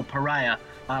his soul, Pariah.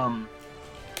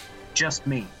 Just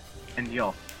me and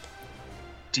yo.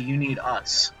 Do you need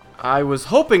us? I was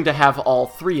hoping to have all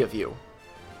three of you.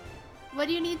 What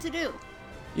do you need to do?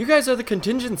 You guys are the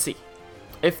contingency.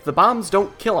 If the bombs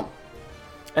don't kill them.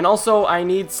 And also, I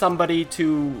need somebody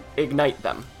to ignite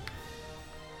them.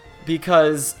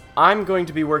 Because I'm going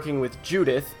to be working with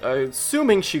Judith,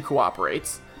 assuming she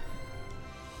cooperates.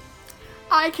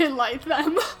 I can light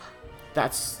them.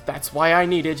 That's why I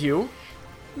needed you.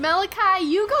 Malachi,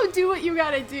 you go do what you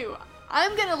gotta do.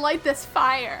 I'm gonna light this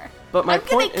fire. But my I'm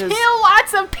point gonna is... kill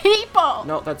lots of people!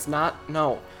 No, that's not...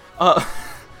 No.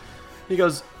 He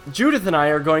goes, Judith and I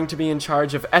are going to be in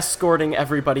charge of escorting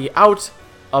everybody out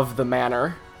of the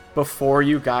manor before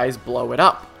you guys blow it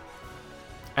up.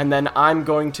 And then I'm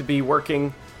going to be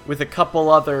working with a couple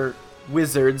other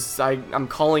wizards, I'm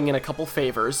calling in a couple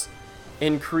favors,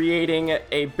 in creating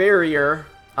a barrier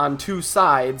on two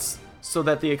sides so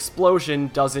that the explosion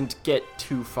doesn't get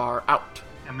too far out.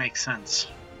 That makes sense.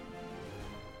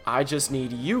 I just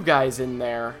need you guys in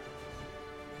there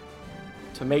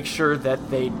to make sure that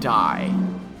they die.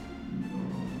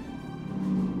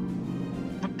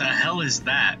 What the hell is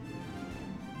that?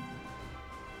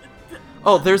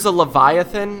 Oh, there's a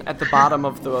Leviathan at the bottom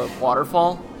of the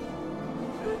waterfall.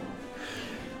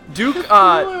 Duke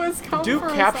Duke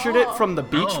captured it from the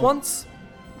beach once.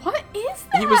 What is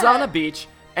that? He was on a beach,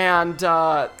 and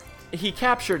he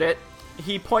captured it.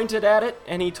 He pointed at it,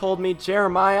 and he told me,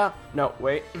 Jeremiah... No,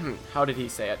 wait. How did he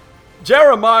say it?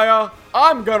 Jeremiah,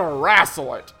 I'm gonna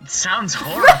wrestle it. It sounds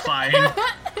horrifying.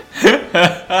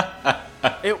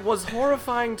 It was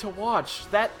horrifying to watch.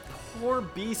 That poor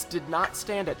beast did not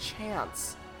stand a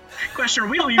chance. Question, are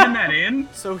we leaving that in?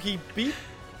 So he beat...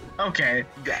 Okay.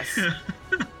 Yes.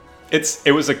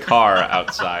 It was a car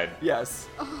outside. Yes.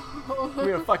 I'm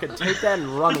gonna fucking take that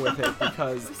and run with it,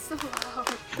 because... So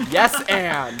loud. Yes,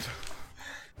 and...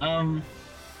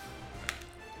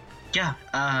 Yeah,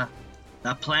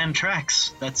 that plan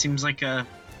tracks. That seems like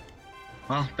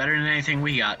well, better than anything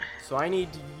we got. So I need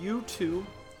you two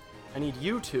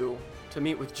to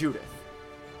meet with Judith.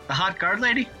 The hot guard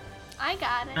lady? I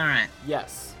got it. Alright.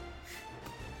 Yes.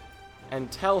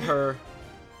 And tell her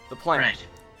the plan. Right.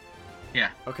 Yeah.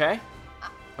 Okay?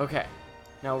 Okay.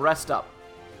 Now rest up.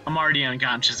 I'm already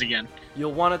unconscious again.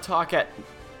 You'll want to talk at...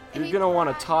 You're Hey, gonna want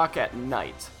to Brad. talk at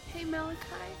night. Hey, Malachi.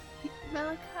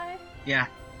 Malachi? Yeah.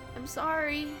 I'm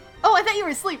sorry. Oh, I thought you were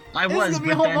asleep. I This is was, gonna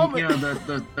be a but whole then,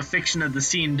 moment. the fiction of the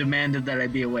scene demanded that I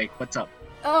be awake. What's up?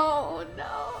 Oh,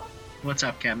 no. What's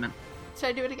up, Catman? Should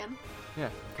I do it again? Yeah,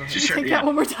 go ahead. Sure, Take yeah. that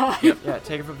one more time. Yeah,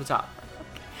 take it from the top.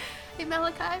 Hey,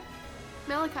 Malachi.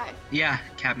 Malachi. Yeah,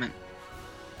 Catman.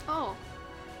 Oh.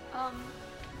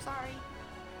 Sorry.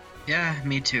 Yeah,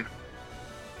 me too.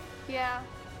 Yeah.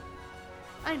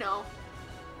 I know.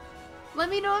 Let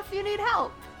me know if you need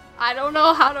help. I don't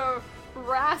know how to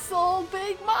wrestle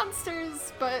big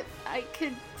monsters, but I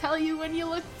could tell you when you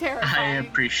look I terrifying.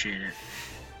 appreciate it.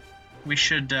 We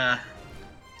should,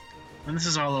 when this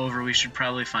is all over, we should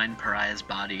probably find Pariah's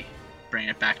body, bring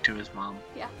it back to his mom.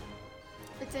 Yeah.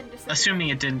 It's in disintegrate. Assuming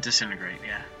it didn't disintegrate,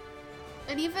 yeah.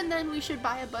 And even then, we should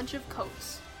buy a bunch of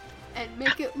coats and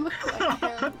make it look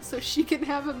like him, so she can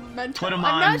have a memento. Put him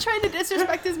I'm on- not trying to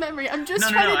disrespect his memory. I'm just No,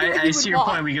 trying to do what I he see would your want.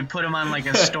 point. We could put him on like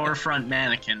a storefront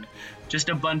mannequin. Just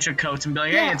a bunch of coats and be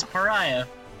like, hey, Yeah. it's Pariah.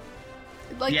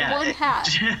 Like yeah. one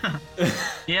hat.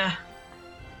 Yeah.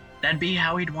 That'd be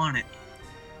how he'd want it.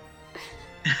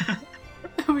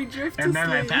 We drift to And then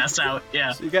I sleep. pass out,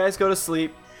 yeah. So you guys go to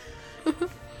sleep.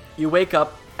 You wake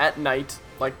up at night,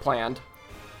 like planned.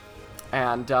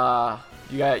 And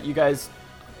you guys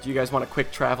do you guys want a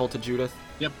quick travel to Judith?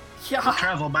 Yep. Yeah.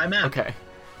 Travel by map. Okay.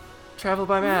 Travel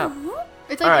by map.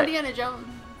 It's like Alright. Indiana Jones.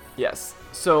 Yes.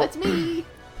 So That's me.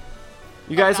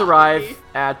 you guys not arrive me.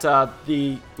 at the I'm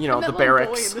the that little boy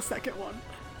barracks, in the second one.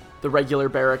 the regular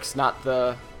barracks, not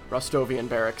the Rostovian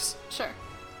barracks. Sure.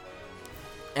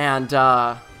 And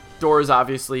doors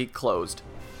obviously closed.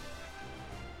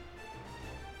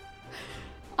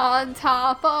 On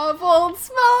top of Old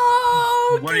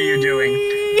Smoke. What are you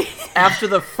doing? After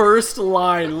the first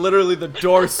line, literally the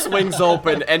door swings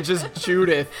open and just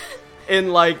Judith in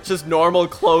like just normal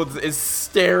clothes is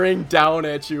staring down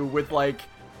at you with like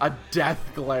a death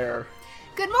glare.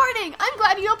 Good morning. I'm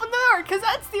glad you opened the door, because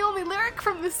that's the only lyric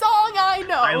from the song I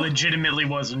know. I legitimately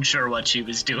wasn't sure what she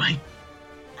was doing.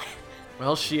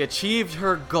 Well, she achieved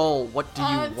her goal. What do you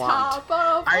On want? top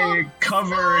of I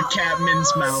cover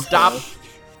Catman's mouth. Stop.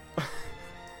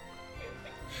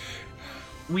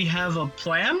 We have a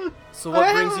plan? So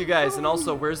what brings you guys? And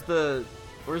also, where's the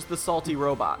salty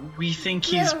robot? We think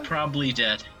he's Yeah. probably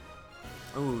dead.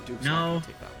 Ooh, Duke's No. not gonna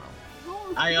take that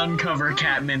well. I uncover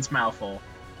Catman's mouth hole.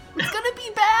 It's gonna be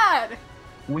bad.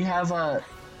 We have a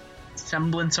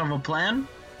semblance of a plan.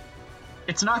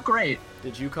 It's not great.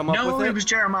 Did you come up No, with it it? was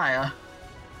Jeremiah.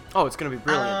 Oh, it's gonna be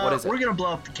brilliant. What is it? We're gonna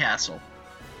blow up the castle.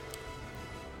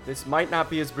 This might not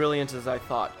be as brilliant as I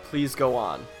thought. Please go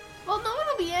on. Well, no one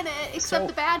will be in it except So-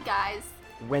 the bad guys.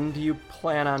 When do you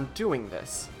plan on doing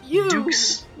this? You.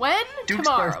 Duke's- When? Duke's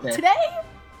Tomorrow. birthday. Today?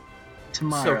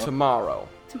 Tomorrow. So tomorrow,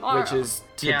 Tomorrow. which is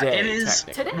Yeah, today, it is.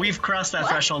 technically. Today? We've crossed that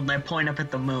What? threshold, and I point up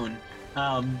at the moon.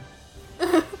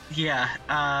 Yeah.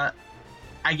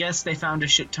 I guess they found a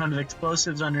shit ton of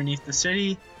explosives underneath the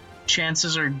city.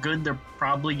 Chances are good they're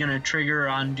probably gonna trigger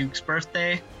on Duke's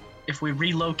birthday. If we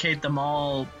relocate them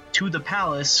all to the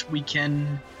palace, we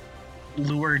can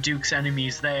lure Duke's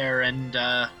enemies there and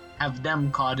have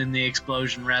them caught in the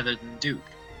explosion rather than Duke.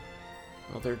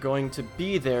 Well, they're going to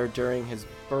be there during his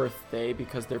birthday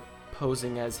because they're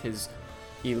posing as his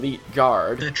elite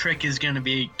guard. The trick is gonna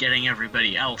be getting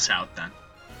everybody else out then.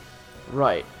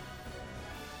 Right.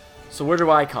 So where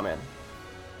do I come in?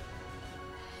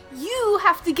 You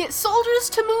have to get soldiers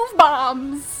to move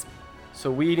bombs.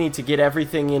 So we need to get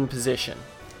everything in position.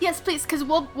 Yes, please, because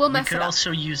we'll We mess could it up.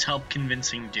 also use help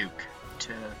convincing Duke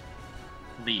to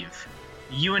leave.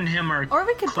 You and him are Or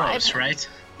we could bribe close, him. right?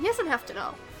 He doesn't have to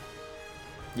know.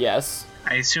 Yes,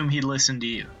 I assume he'd listen to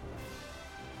you.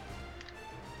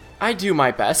 I do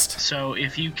my best. So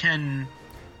if you can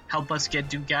help us get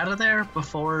Duke out of there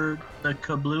before the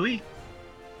kablooey,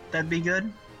 that'd be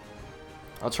good.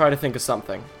 I'll try to think of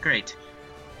something. Great.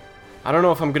 I don't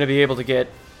know if I'm going to be able to get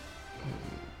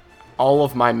all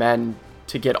of my men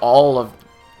to get all of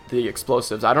the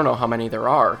explosives. I don't know how many there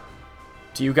are.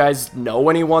 Do you guys know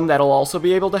anyone that'll also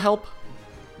be able to help?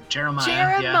 Jeremiah.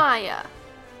 Yeah. Jeremiah.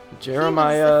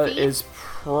 Jeremiah thief? is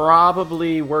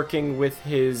probably working with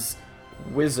his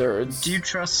wizards. Do you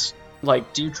trust the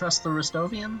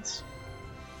Rostovians?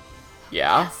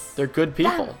 Yeah, Yes. they're good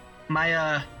people.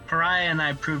 My Pariah and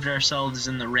I proved ourselves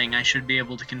in the ring. I should be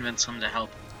able to convince them to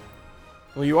help.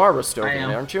 Well, you are I Rostovian,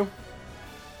 am. aren't you?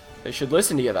 They should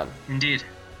listen to you then. Indeed.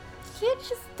 Can't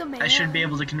just demand. I should be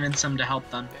able to convince them to help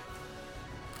them.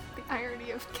 The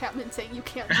irony of Catman saying you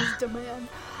can't just demand.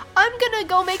 I'm gonna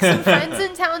go make some friends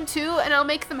in town too, and I'll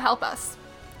make them help us.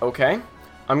 Okay.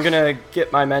 I'm gonna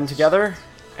get my men together,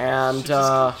 and,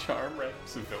 charm random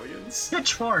civilians.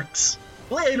 Pitchforks!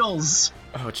 Ladles!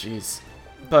 oh jeez.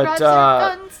 Grab But, your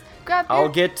guns. Grab I'll your...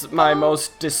 get my bow.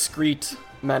 most discreet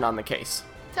men on the case.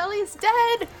 Tully's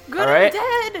dead. Good Alright.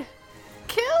 dead.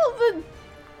 Kill the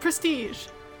prestige.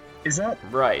 Is that?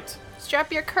 Right.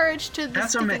 Strap your courage to the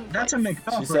That's a sticking that's a place.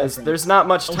 Macbeth She says, reference. there's not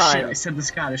much Oh shit, time. I said the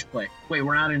Scottish play. Wait,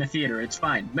 we're not in a theater, it's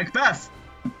fine. Macbeth!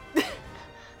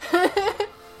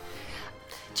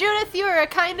 Judith, you are a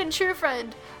kind and true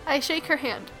friend. I shake her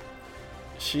hand.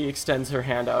 She extends her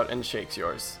hand out and shakes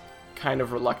yours, kind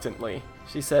of reluctantly.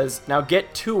 She says, now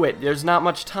get to it, there's not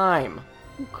much time.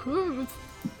 Okay,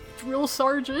 drill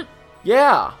sergeant.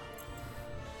 Yeah!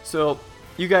 So,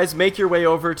 you guys make your way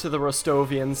over to the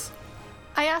Rostovians.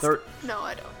 I asked. They're- No,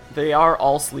 I don't. They are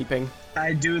all sleeping.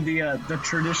 I do the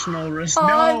traditional wrist. On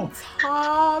No!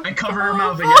 top I cover her of-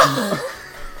 mouth again.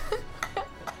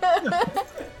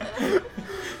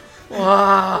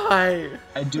 Why?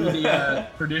 I do the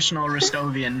traditional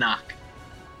Rostovian knock.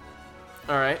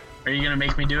 Alright. Are you gonna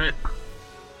make me do it?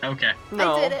 Okay.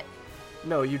 No. I did it.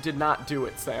 No, you did not do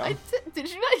it, Sam. Did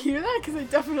you not hear that? Because I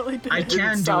definitely did. I it. can do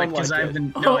it sound because like I've it.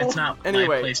 been. No, Oh. it's not my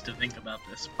Anyway. place to think about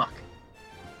this. Fuck.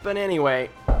 But anyway,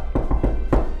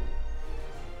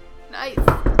 Nice.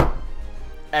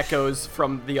 echoes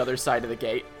from the other side of the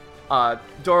gate.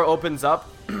 Door opens up,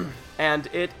 and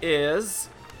it is...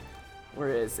 Where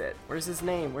is it? Where's his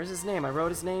name? Where's his name? I wrote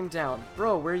his name down.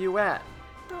 Bro, where you at?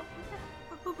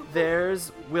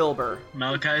 There's Wilbur.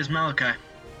 Malachi is Malachi.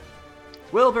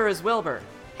 Wilbur is Wilbur.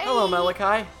 Hello, Hey.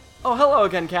 Malachi. Oh, hello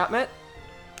again, Catmit.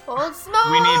 Old Smokey.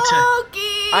 We need to-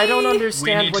 I don't We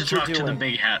understand need to what you're talk to the doing.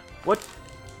 big hat. What?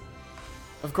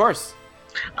 Of course.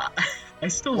 I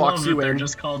still Walks love that you they're in.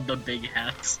 just called the big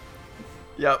hats.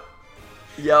 Yep.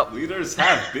 Yep. Leaders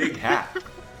have big hat.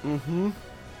 Mm-hmm.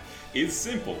 It's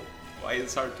simple. Why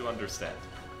it's hard to understand.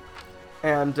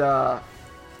 And,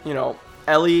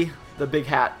 Ellie, the big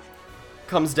hat,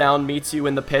 comes down, meets you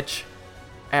in the pitch,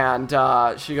 and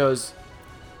she goes,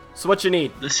 "So what you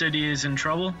need?" The city is in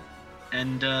trouble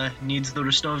and needs the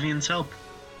Rostovians' help.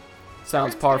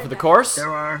 Sounds par for the course.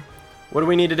 What do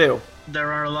we need to do?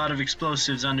 There are a lot of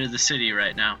explosives under the city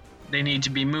right now. They need to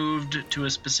be moved to a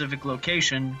specific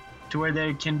location to where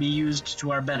they can be used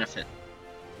to our benefit.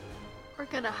 We're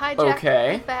gonna hijack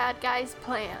Okay. the bad guy's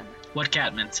plan. What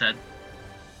Catman said.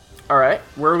 All right,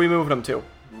 where are we moving them to?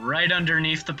 Right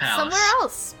underneath the palace. Somewhere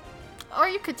else. Or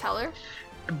you could tell her.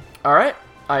 All right,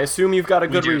 I assume you've got a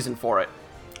good do. reason for it.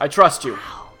 I trust you.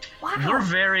 Wow. We're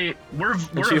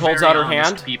she a holds very out her honest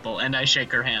hand? people, and I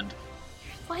shake her hand.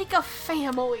 Like a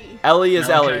family. Ellie is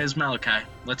Malachi Ellie. is Malachi.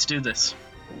 Let's do this.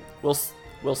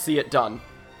 We'll see it done.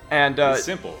 And It's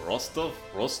simple. Rostov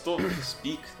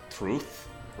speak truth.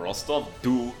 Rostov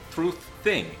do truth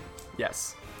thing.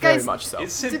 yes, Guys, very much so.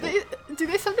 It's Do simple.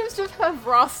 they sometimes just have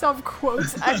Rostov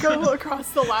quotes echo across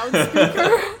the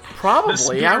loudspeaker? Probably,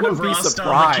 spirit I of wouldn't be Rostov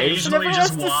surprised. occasionally Never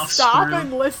just has to wafts stop through.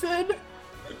 and listen.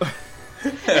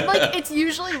 And like it's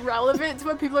usually relevant to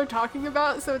what people are talking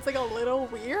about, so it's like a little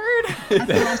weird.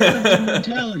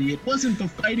 mentality. It wasn't the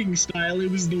fighting style, it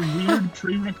was the weird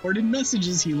pre-recorded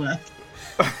messages he left.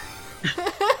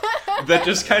 That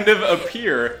just kind of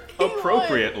appear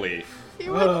appropriately. He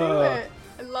would do it.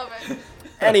 I love it.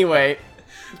 Anyway,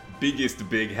 Biggest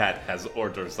Big Hat has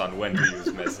orders on when to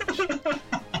use message.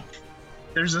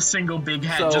 There's a single big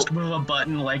hat, So- just move a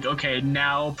button like, okay,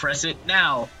 now, press it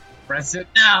now. Press it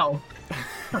now.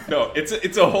 No,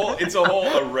 it's a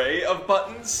whole array of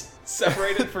buttons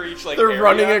separated for each like they're area.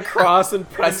 running across and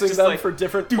pressing just them like, for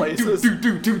different do, places.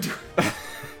 do.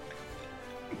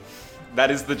 That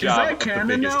is the Is job that of the canon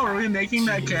biggest now? Are hat. we making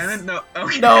that canon? No.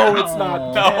 Okay. No, it's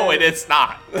not. No, it is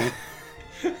not.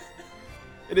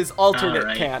 It is alternate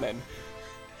Alright. canon.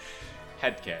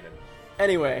 Head cannon.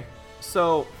 Anyway,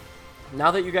 so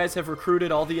now that you guys have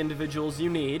recruited all the individuals you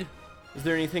need, is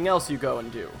there anything else you go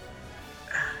and do?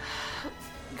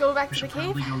 Go back We to the should cave.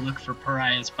 probably go look for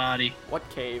Pariah's body. What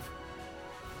cave?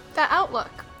 That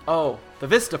outlook. Oh, the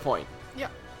Vista Point. Yeah.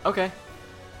 Okay.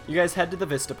 You guys head to the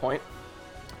Vista Point.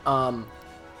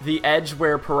 The edge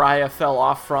where Pariah fell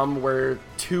off from, where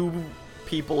 2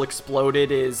 people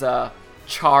exploded, is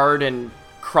charred and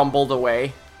crumbled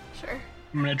away. Sure.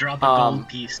 I'm gonna drop a gold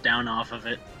piece down off of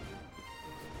it.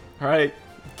 Alright,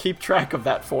 keep track of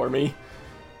that for me.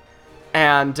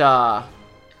 And,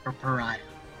 For Pariah.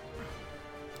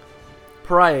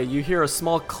 Pariah, you hear a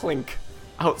small clink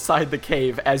outside the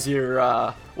cave as you're,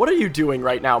 what are you doing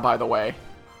right now, by the way?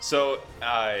 So,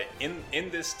 in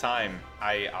this time,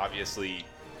 I obviously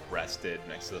rested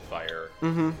next to the fire.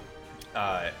 Mm-hmm.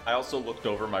 I also looked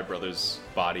over my brother's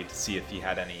body to see if he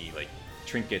had any like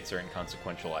trinkets or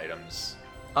inconsequential items.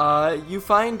 You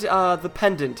find, the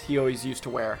pendant he always used to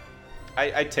wear.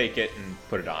 I take it and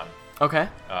put it on. Okay.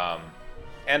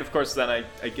 And of course, then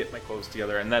I get my clothes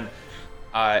together, and then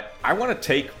I want to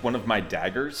take one of my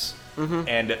daggers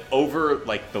and over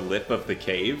like the lip of the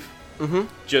cave,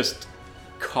 just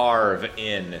carve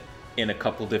in a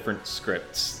couple different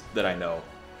scripts that I know.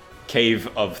 Cave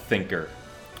of Thinker,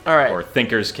 Alright. or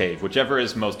Thinker's Cave, whichever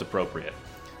is most approprited.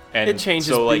 And It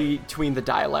changes so, like, between the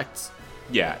dialects.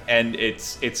 yeah, and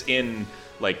it's in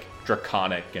like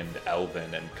Draconic and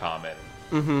Elven and Common.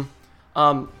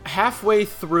 Halfway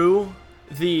through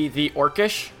the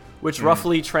Orcish, which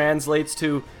roughly translates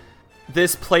to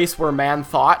this place where man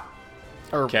thought,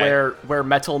 or Okay. where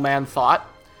Metal Man thought.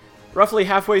 Roughly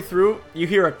halfway through, you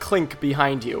hear a clink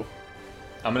behind you.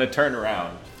 I'm gonna turn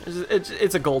around.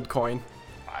 It's a gold coin.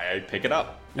 I pick it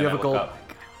up. You and have I a look gold- up.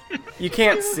 You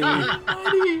can't see.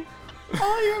 Money.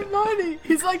 All your money.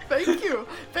 He's like, thank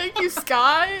you,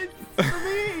 Sky. It's for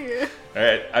me. All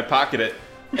right, I pocket it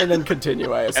And then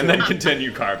continue, I assume. and then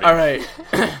continue carving. All right.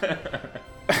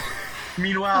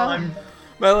 Meanwhile, I'm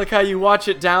Malachi, you watch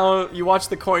it down. You watch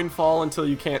the coin fall until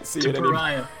you can't see to it anymore.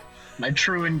 Pariah, my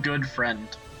true and good friend.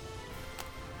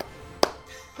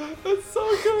 That's so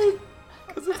good.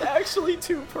 Because it's actually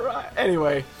 2 Pariah.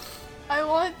 Anyway. I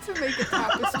want to make a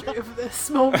tapestry of this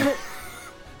moment.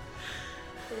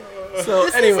 So This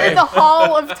is anyway. in the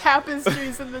Hall of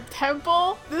Tapestries in the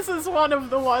temple. This is one of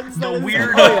the ones that The is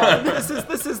weird- Oh yeah,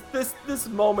 this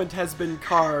moment has been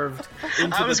carved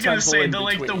into I was the gonna temple say in the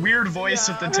between. weird voice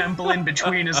of the temple in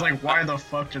between is like, why the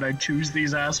fuck did I choose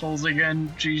these assholes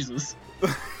again? Jesus.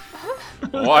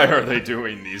 Why are they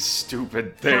doing these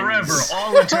stupid things? Forever,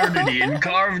 all eternity, and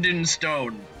carved in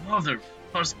stone. Mother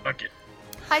puss bucket.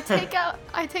 I take out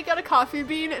a coffee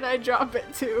bean and I drop it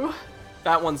too.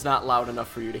 That one's not loud enough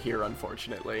for you to hear,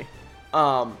 unfortunately.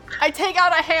 I take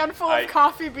out a handful I- of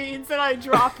coffee beans and I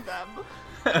drop them.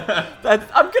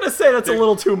 I'm gonna say that's a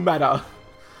little too meta.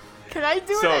 Can I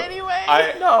do So, it anyway?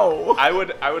 No. I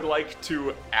would like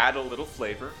to add a little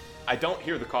flavor. I don't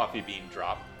hear the coffee bean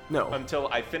drop. No. Until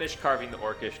I finish carving the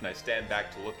orcish and I stand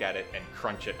back to look at it and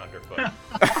crunch it underfoot.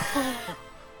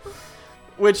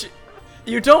 Which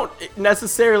you don't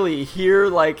necessarily hear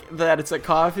like that it's a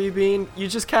coffee bean. You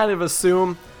just kind of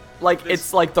assume like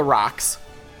it's like the rocks.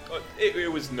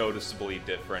 It was noticeably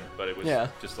different, but it was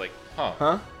just like, huh.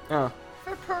 Huh? Oh.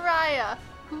 For Pariah,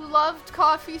 who loved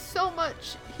coffee so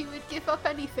much he would give up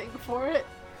anything for it.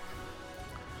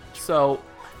 So,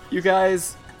 you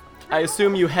guys, I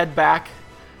assume you head back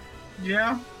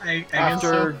Yeah, I guess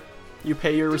after so. you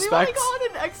pay your Do we want to respects. go on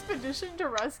an expedition to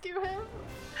rescue him?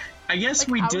 I guess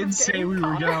like, we out did of say game we were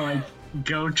car? gonna like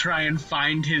go try and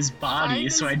find his body.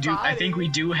 Find So his I think body. we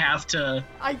do have to.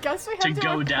 I guess we have To to go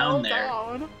rappel down there.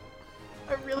 down.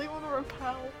 I really want to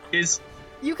repel. Is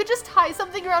You could just tie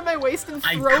something around my waist and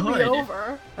I throw me could.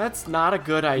 over. That's not a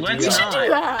good idea. Let's We should not. do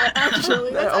that,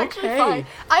 actually. That's actually Okay. fine.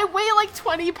 I weigh like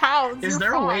 20 pounds. is You're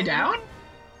there a way fine. down?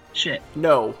 Shit.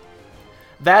 No.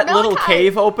 That little Malachi!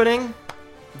 cave opening,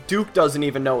 Duke doesn't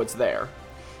even know it's there.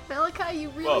 Malachi, you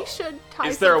really Well, should tie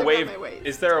is there a something way? around my waist.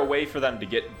 Is there a way for them to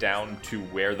get down to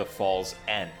where the falls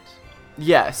end?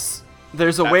 Yes.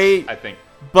 There's a That's, way, I think.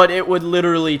 but it would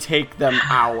literally take them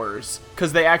hours.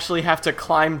 Because they actually have to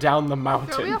climb down the Throw me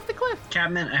mountain. off the cliff.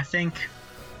 Captain, I think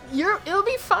It'll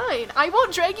be fine. I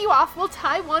won't drag you off. We'll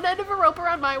tie one end of a rope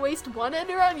around my waist, one end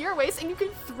around your waist, and you can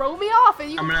throw me off, and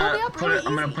you I'm can pull me gonna up put really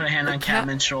I'm gonna easy. put a hand on The cat-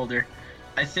 Catman's shoulder.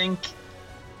 I think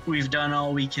we've done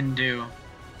all we can do.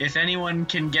 If anyone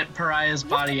can get Pariah's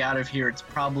body out of here, it's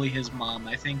probably his mom.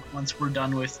 I think once we're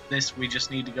done with this, we just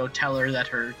need to go tell her that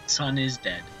her son is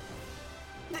dead.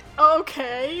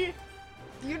 Okay.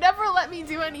 You never let me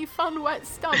do any fun wet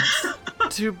stunts.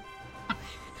 To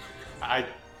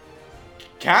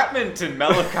Catmint and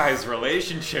Malachi's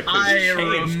relationship has I changed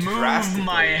remove drastically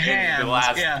my in hand. the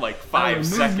last yeah. like I 5 remove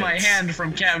seconds. my hand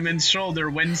from Catman's shoulder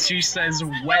when she says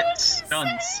wet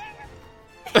stunts.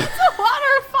 It's a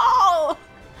waterfall!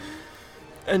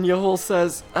 And Yoel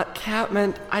says,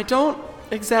 Catman, I don't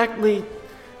exactly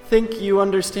think you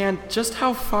understand just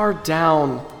how far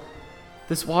down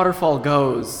this waterfall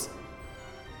goes.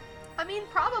 I mean,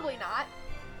 probably not.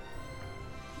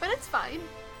 But it's fine.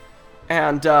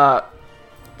 And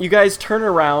you guys turn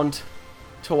around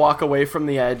to walk away from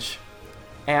the edge.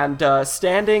 And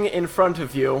standing in front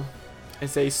of you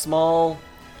is a small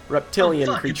reptilian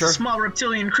Oh, fuck, creature. It's a small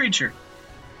reptilian creature.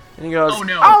 And he goes, Oh,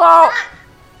 no. Hello!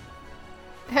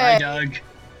 Hey. Hi, Doug.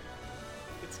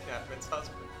 It's Catmint's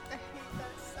husband. I hate that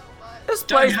so much. This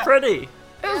Doug, place how- pretty.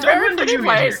 It's Doug, very when did pretty you get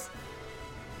place.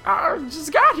 I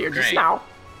just got here just Great. now.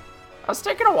 I was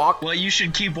taking a walk. Well, you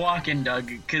should keep walking, Doug,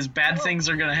 because bad things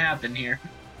are gonna happen here.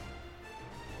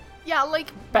 Yeah,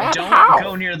 like, Bad Don't how?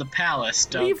 go near the palace,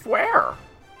 Doug. Leave where?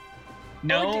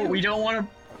 No, we don't want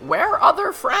Where, other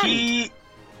to. friend? He.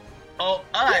 Oh,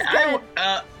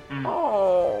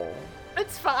 Oh.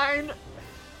 it's fine.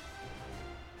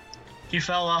 he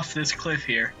fell off this cliff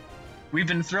here. We've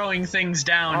been throwing things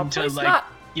down to place like,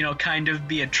 not, kind of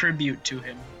be a tribute to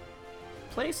him.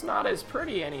 place not as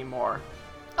pretty anymore.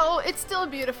 Oh, it's still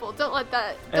beautiful. Don't let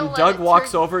that. And don't Doug let it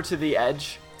walks turn- over to the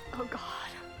edge, Oh god.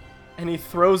 and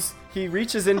he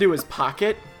reaches into his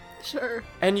pocket, Sure.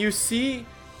 and you see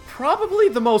probably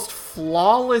the most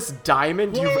flawless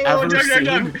diamond you've Whoa, ever Doug, seen,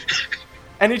 Doug.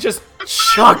 and he just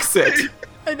chucks it.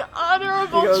 An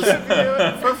honorable He goes,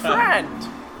 tribute. for friend.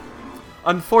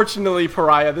 Unfortunately,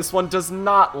 Pariah, this one does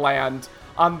not land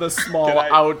on the small Can I-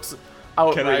 outreach.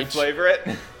 Can I flavor it?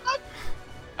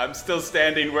 I'm still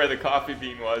standing where the coffee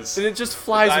bean was. And it just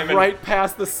flies diamond right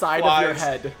past the side of your flies.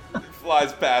 head. It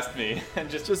flies past me and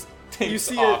just Just takes you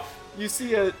see off.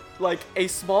 a a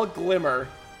small glimmer,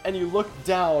 and you look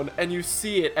down and you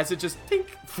see it as it just tink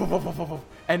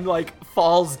and like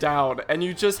falls down, and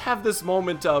you just have this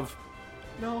moment of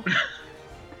no.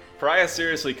 Pariah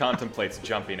seriously contemplates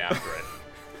jumping after it.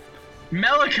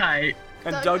 Malachi,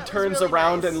 And Doug, Doug that was turns really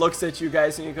around nice. and looks at you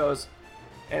guys, and he goes,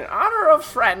 "In honor of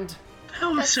friend, that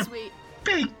was That's a sweet.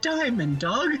 big diamond,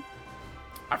 Doug.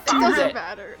 I It found doesn't it.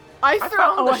 matter. I I throw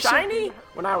found oh, the I should- shiny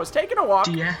when I was taking a walk.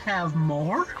 Do you have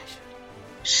more?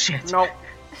 Shit. No,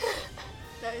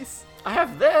 Nice. I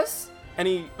have this." And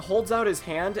he holds out his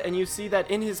hand, and you see that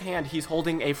in his hand he's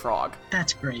holding a frog.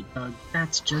 That's great, Doug.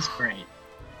 That's just great.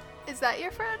 Is that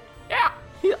your friend? Yeah,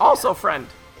 he also friend.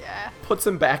 Yeah. Puts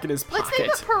him back in his Let's pocket. name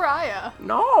it Pariah.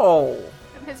 No,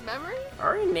 In his memory? I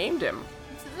already named him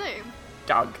What's his name?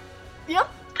 Doug. Yep.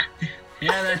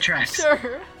 Yeah, that tracks.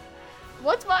 Sure.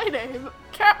 What's my name?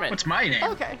 Catman. What's my name?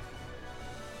 Okay.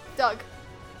 Doug.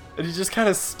 And he just kind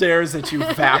of stares at you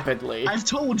vapidly. I've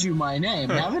told you my name,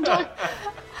 haven't I?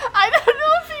 I don't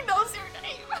know if he knows your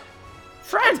name. I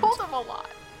Friend! told him a lot.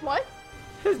 What?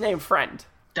 His name, Friend.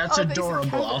 That's Oh, they said adorable.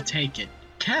 Kevin. I'll take it.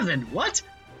 Kevin, what?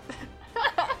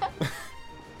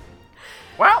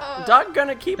 Well, Doug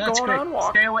gonna keep That's going great. on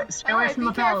walking. Stay away Alright, from be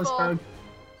the palace, careful. Doug.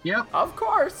 Yep. Of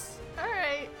course.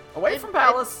 Alright. Away from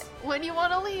Palace. When you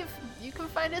want to leave, you can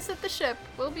find us at the ship.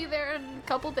 We'll be there in a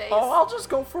couple days. Oh, I'll just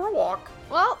go for a walk.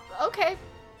 Well, okay.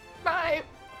 Bye,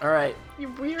 Alright, you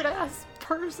weird ass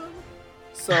person.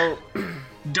 so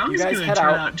Doug's You guys gonna head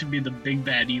turn out. out to be the big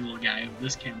bad evil guy of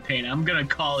this campaign. I'm gonna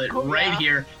call it Oh, right yeah.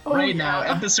 here, Oh, right now,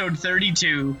 yeah. episode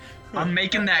 32. I'm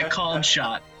making that called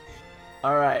shot.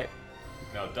 alright.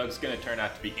 No, Doug's gonna turn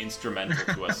out to be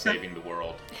instrumental to us saving the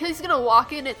world. He's gonna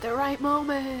walk in at the right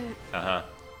moment. Uh-huh.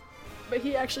 But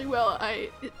he actually will.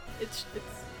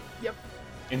 Yep.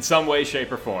 In some way, shape,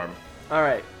 or form.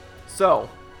 Alright. So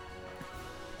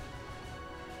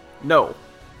No.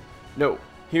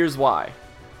 Here's why.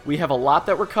 We have a lot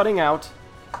that we're cutting out,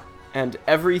 and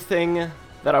everything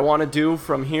that I want to do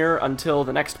from here until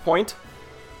the next point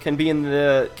can be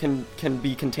can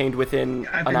be contained within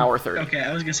an hour 30. Okay,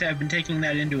 I was gonna say I've been taking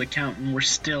that into account, and we're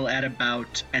still at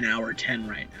about an hour 10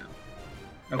 right now.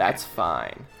 Okay. That's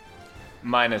fine.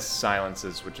 Minus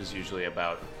silences, which is usually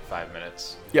about 5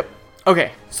 minutes. Yep.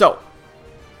 Okay, so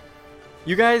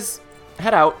you guys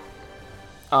head out,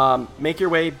 make your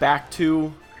way back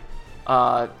to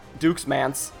Duke's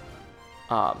Manse.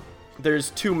 There's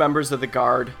 2 members of the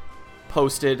guard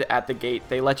posted at the gate.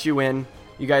 They let you in.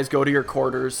 You guys go to your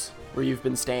quarters where you've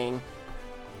been staying.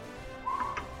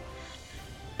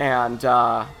 And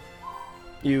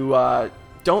you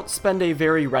don't spend a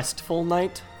very restful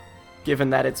night, given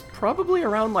that it's probably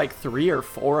around like 3 or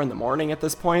 4 in the morning at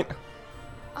this point.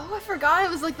 Oh, I forgot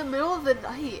it was like the middle of the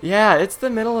night. Yeah, it's the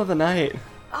middle of the night.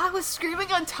 I was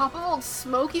screaming on top of old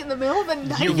Smokey in the middle of the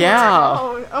night. Yeah.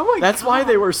 Oh my god. That's why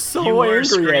they were so You were angry at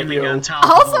screaming you. on top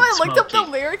of Also, Old I looked up the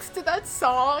Smokey. lyrics to that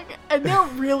song, and they're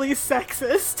really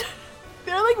sexist.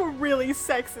 They're like really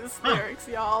sexist lyrics,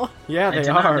 y'all. Yeah, I they did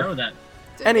not know are. that.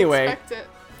 Didn't Anyway. expect it.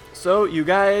 So you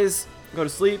guys go to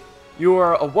sleep. You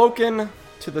are awoken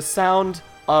to the sound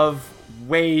of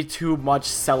way too much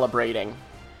celebrating.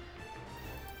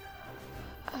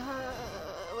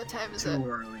 What time is it? Too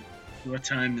early. What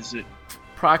time is it?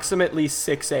 Approximately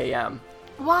 6 a.m.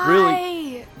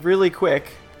 Why? Really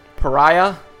quick,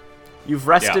 Pariah, you've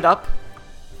rested Yeah.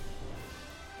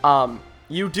 up.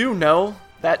 You do know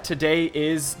that today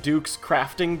is Duke's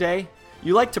crafting day.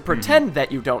 You like to pretend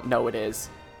that you don't know it is,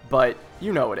 but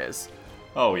you know it is.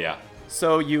 Oh, yeah.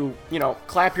 So you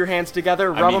clap your hands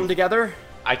together, rub them mean- together.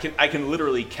 I can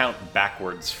literally count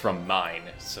backwards from mine,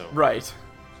 so... Right.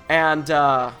 And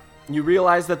you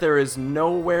realize that there is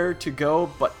nowhere to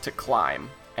go but to climb,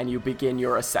 and you begin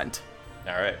your ascent.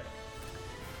 Alright.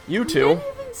 You We two. didn't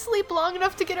even sleep long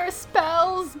enough to get our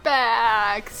spells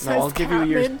back. No, Says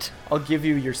I'll give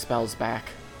you your spells back.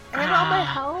 And all my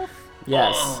health.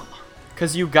 Yes. Oh,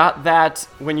 Cuz you got that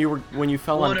when you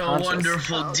fell what a unconscious.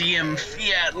 wonderful Okay. DM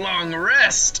Fiat long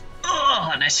rest. Oh,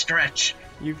 and I stretch.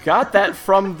 You got that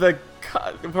from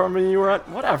from when you were at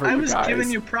whatever I you was guys.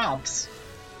 giving you props.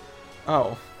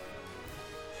 Oh.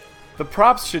 The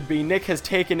props should be Nick has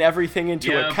taken everything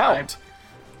into Yeah, account.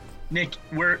 Nick,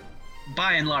 we're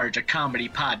by and large a comedy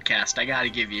podcast. I gotta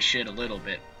give you shit a little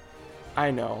bit. I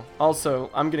know. Also,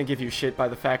 I'm going to give you shit by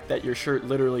the fact that your shirt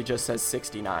literally just says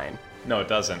 69. No, it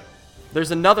doesn't.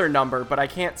 There's another number, but I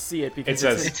can't see it because It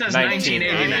says- It says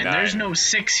 1989. 1989. There's no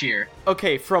 6 here.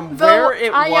 okay, from Though where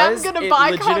it I am was, gonna it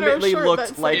buy Connor a legitimately shirt looked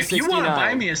that like If 69. you want to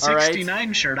buy me a all right?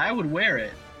 69 shirt, I would wear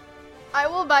it. I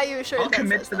will buy you a shirt. I'll that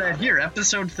commit says to that on here,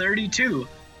 episode 32.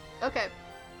 it. Okay.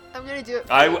 I'm gonna do it.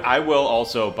 for I, you. I will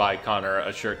also buy Connor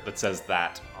a shirt that says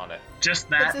that on it. Just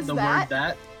that, says the that? word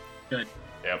that. Good.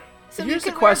 Yep. So Here's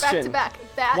you the can wear it question. back to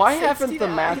back. That's Why haven't the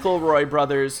 69. McElroy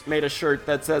brothers made a shirt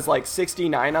that says like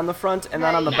 69 on the front and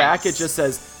then on the Nice. back it just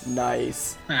says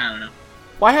nice? I don't know.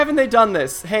 Why haven't they done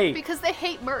this? Hey, Because they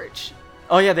hate merch.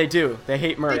 oh yeah, they do. They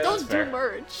hate merch. They that's don't fair. do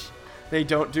merch. They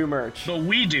don't do merch. But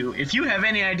we do. If you have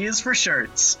any ideas for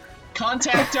shirts,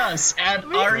 contact us at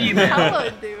We our can email.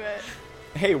 hella do it.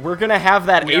 Hey, we're gonna have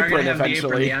that We are apron gonna have the apron.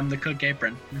 eventually. Yeah, I'm the cook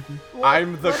apron. Mhm.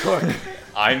 I'm the cook.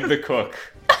 I'm the cook.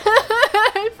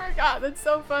 I forgot. That's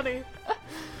so funny.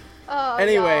 Oh,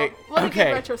 Anyway, y'all. What a okay.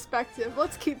 good retrospective.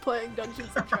 Let's keep playing Dungeons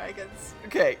and Dragons.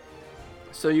 Okay,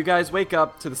 so you guys wake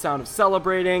up to the sound of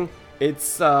celebrating.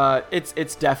 It's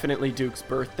definitely Duke's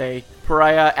birthday.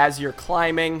 Pariah, as you're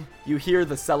climbing, you hear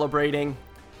the celebrating.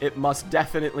 It must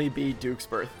definitely be Duke's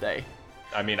birthday.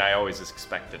 I mean, I always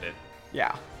expected it.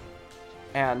 Yeah.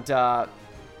 And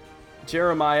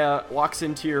Jeremiah walks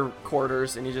into your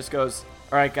quarters and he just goes,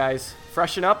 "All right, guys,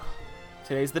 freshen up.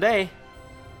 Today's the day."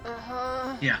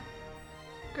 Uh-huh. Yeah.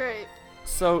 Great.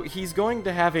 So he's going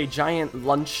to have a giant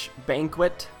lunch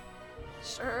banquet.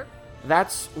 Sure.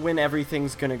 That's when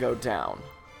everything's gonna go down.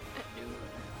 At noon.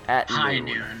 At High noon.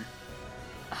 noon.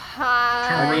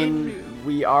 High I mean, noon.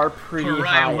 we are pretty Pariah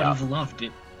high would up. have loved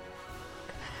it.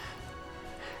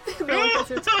 No, I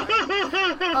guess it's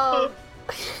fine.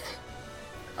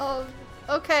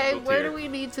 Okay, Single where tier. do we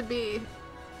need to be?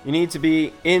 You need to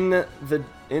be in the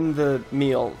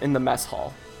mess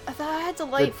hall. I thought I had to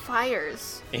light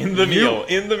fires. In the meal. How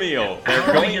They're are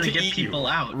we going gonna to get eat people you.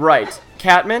 out? Right.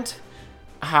 Catmint,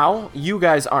 how? You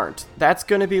guys aren't. That's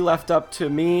gonna be left up to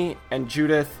me and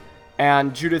Judith.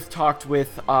 And Judith talked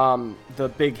with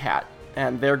the big hat,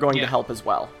 and they're going to Yeah. help as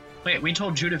well. Wait, we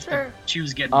told Judith Sure. that she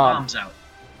was getting bombs out.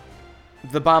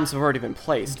 The bombs have already been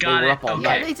placed. Got they were it, up all okay. Yeah,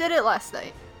 night. they did it last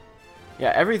night.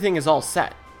 Yeah, everything is all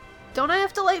set. Don't I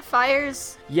have to light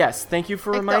fires? Yes, thank you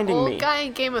for Like reminding the old me. guy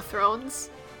in Game of Thrones?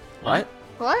 What?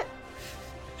 What?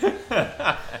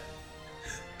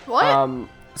 What?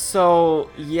 So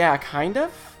yeah, kind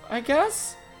of, I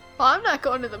guess. Well, I'm not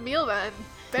going to the meal then.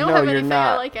 They don't No, have you're anything I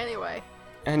not. like anyway.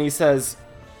 And he says,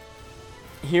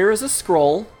 "Here is a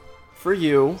scroll for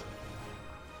you,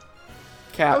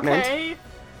 Catmint. Okay.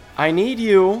 I need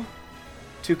you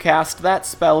to cast that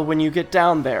spell when you get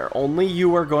down there. Only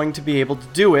you are going to be able to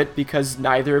do it because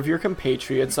neither of your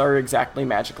compatriots are exactly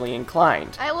magically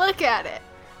inclined. I look at it.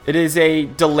 It is a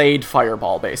delayed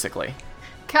fireball, basically.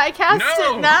 Can I cast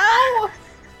No! it now?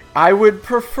 I would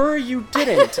prefer you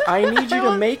didn't. I need you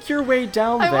to make your way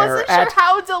down I there wasn't at... sure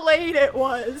how delayed it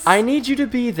was. I need you to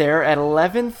be there at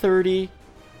 11:30.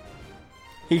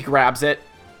 He grabs it,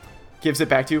 gives it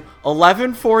back to you.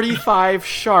 11:45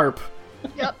 sharp.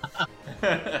 Yep.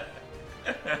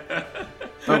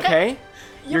 Okay?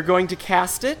 You're going to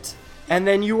cast it, and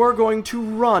then you are going to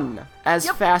run as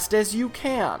Yep. fast as you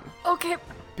can. Okay.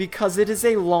 Because it is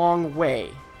a long way.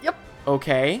 Yep.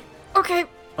 Okay? Okay.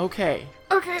 Okay.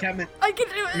 Okay. Catmint, I can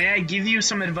do it. may I give you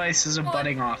some advice as a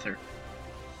budding author?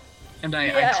 And I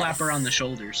Yes. clap her on the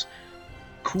shoulders.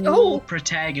 Cool Oh.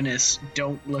 protagonists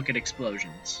don't look at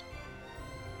explosions.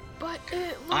 But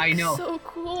it looks I know. so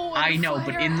cool. when I know, fire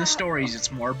but in the happens. stories,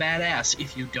 it's more badass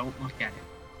if you don't look at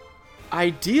it.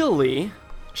 Ideally,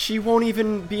 she won't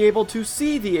even be able to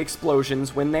see the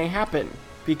explosions when they happen.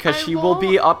 Because I she will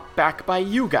be won't. up back by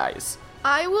you guys.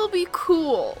 I will be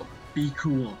cool. Be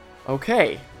cool.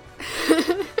 Okay.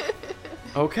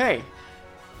 Okay.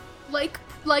 Like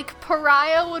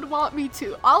Pariah would want me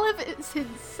to. All of his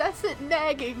incessant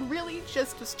nagging really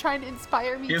just was trying to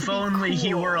inspire me If to be only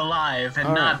he cool. were alive and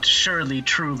Alright. not surely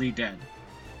truly dead.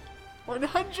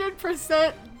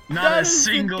 100%. Not that a is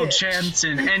the single bitch. chance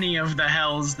in any of the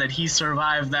hells that he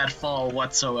survived that fall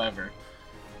whatsoever.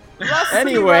 Rusty,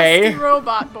 Anyway. rusty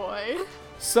robot boy.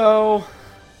 So,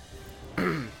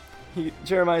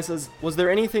 Jeremiah says, was there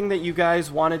anything that you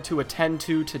guys wanted to attend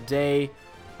to today?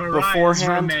 Pariah's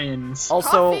Beforehand- remains.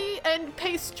 Also, Coffee and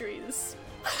pastries.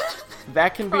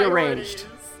 that can be arranged.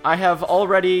 Priorities. I have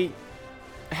already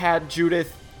had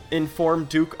Judith inform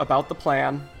Duke about the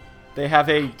plan. They have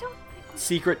a Don't think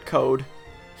secret code.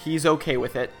 He's okay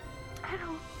with it. I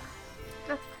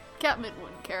don't. Catmint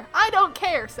wouldn't care. I don't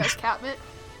care, says Catmint.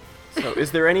 So,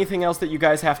 is there anything else that you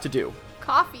guys have to do?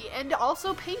 Coffee and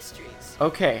also pastries.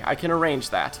 Okay, I can arrange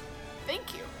that.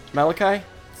 Thank you. Malachi?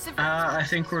 I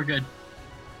think we're good.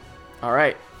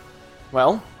 Alright.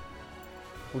 Well,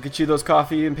 we'll get you those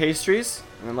coffee and pastries,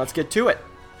 and then let's get to it.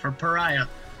 For Pariah.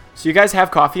 So you guys have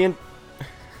coffee and...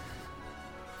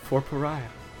 For Pariah.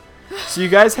 So you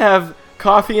guys have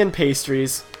coffee and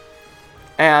pastries,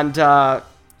 and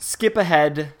skip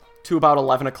ahead to about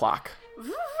 11 o'clock. I'm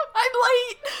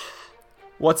late.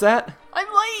 What's that? I'm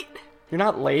late. You're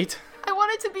not late. I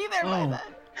wanted to be there by Oh. then.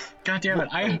 God damn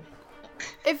it.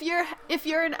 If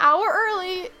you're an hour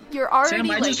early, you're already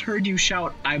Sam, I late. just heard you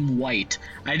shout, "I'm white."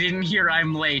 I didn't hear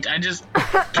 "I'm late." I just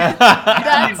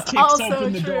That's kicks also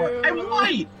open the door. true. I'm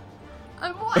white.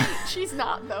 I'm white. She's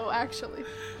not though, actually.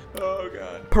 Oh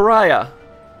god. Pariah,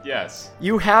 Yes.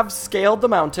 you have scaled the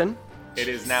mountain. It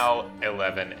is now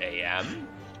 11 a.m.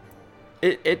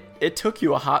 It took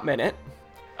you a hot minute.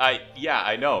 Yeah,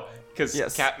 I know. Because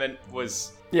Yes. Catmint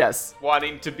was Yes.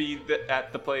 wanting to be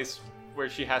at the place where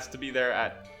she has to be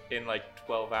there in like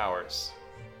 12 hours.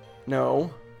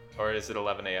 No. Or is it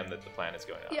 11 a.m. that the plan is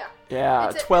going on? Yeah. Yeah,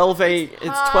 It's 12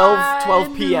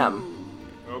 p.m.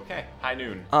 Okay, high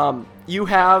noon. You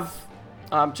have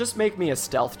just make me a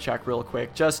stealth check real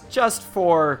quick. Just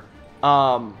for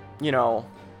you know,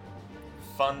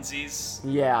 funsies.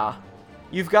 Yeah.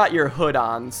 You've got your hood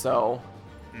on, so...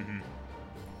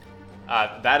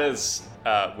 That is,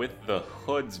 with the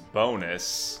hood's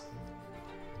bonus.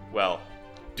 Well,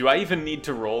 do I even need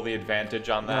to roll the advantage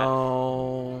on that?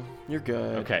 No, you're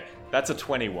good. Okay, that's a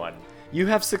 21. You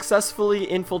have successfully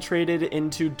infiltrated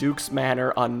into Duke's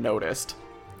Manor unnoticed.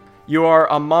 You are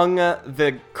among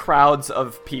the crowds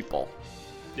of people.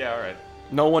 Yeah, alright.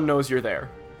 No one knows you're there.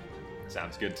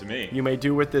 Sounds good to me. You may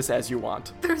do with this as you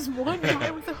want. There's one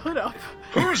guy with a hood up.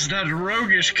 Who's that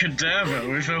roguish cadaver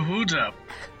with a hood up?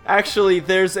 Actually,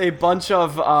 there's a bunch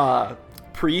of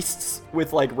priests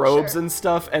with like robes Sure. and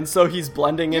stuff, and so he's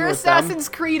blending in You're with them. Assassin's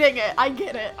Creeding it. I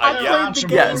get it. I I got played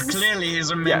the Yes. games. Clearly he's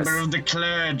a member Yes. of the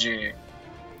clergy.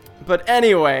 But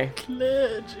anyway,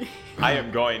 Clergy. I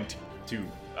am going to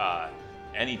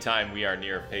anytime we are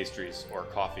near pastries or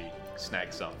coffee,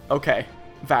 snag some. okay,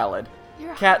 valid.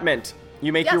 You're Catmint,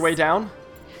 you make your Yes. way down?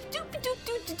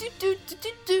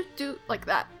 Do like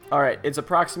that. Alright, it's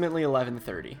approximately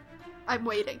 11:30. I'm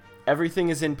waiting. Everything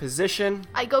is in position.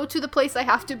 I go to the place I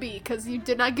have to be because you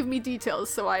did not give me details,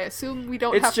 so I assume we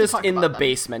don't have It's to just talk in about the them.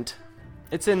 basement.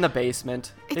 It's in the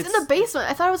basement. It's in the basement.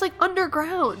 I thought it was like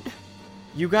underground.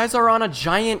 You guys are on a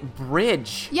giant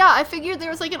bridge. Yeah, I figured there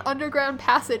was like an underground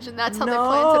passage, and that's how they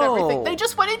planted everything. No. They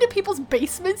just went into people's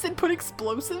basements and put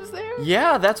explosives there.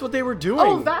 Yeah, that's what they were doing.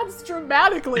 Oh, that's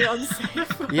dramatically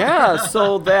unsafe. Yeah,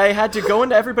 so they had to go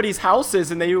into everybody's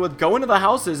houses, and they would go into the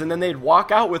houses, and then they'd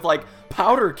walk out with like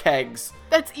powder kegs.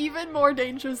 That's even more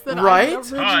dangerous than Right? I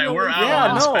originally Hi, we're owl Yeah,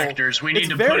 no. inspectors. We It's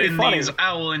need to put very in funny. these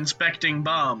owl inspecting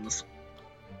bombs.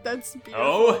 That's beautiful.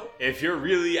 Oh, if you're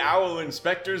really owl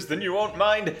inspectors, then you won't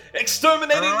mind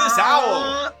exterminating this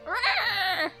owl!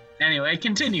 Anyway,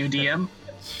 continue, DM.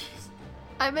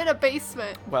 I'm in a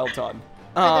basement. Well done.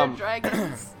 Are there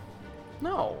dragons?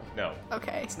 No. No,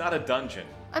 Okay. it's not a dungeon.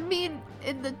 I mean,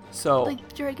 in the So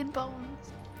like dragon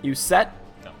bones. you set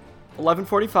No.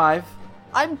 11:45.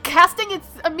 I'm casting it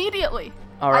immediately.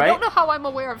 All I right. don't know how I'm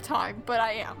aware of time, but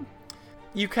I am.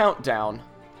 You count down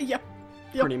Yep.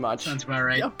 pretty much. Sounds about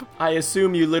right. Yep. I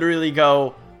assume you literally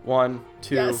go 1,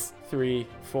 2, Yes. 3,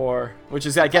 4, which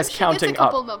is I guess She counting gets a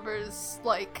couple up. numbers,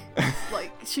 like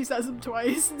she says them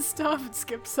twice and stuff, and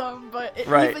skips some, but it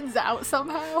Right. evens out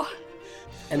somehow.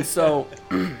 And so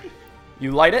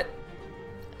you light it.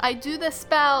 I do the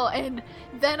spell, and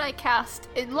then I cast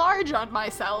Enlarge on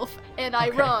myself, and I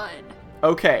Okay. run.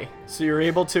 Okay, so you're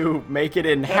able to make it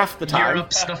in half the time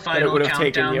Europe's the that it final would have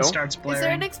taken countdown you. starts Is there an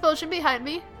blaring. explosion behind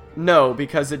me? No,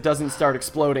 because it doesn't start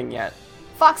exploding yet.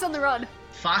 Fox on the run.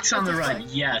 Fox on the That's run. fine.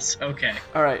 Yes. Okay.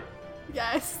 All right.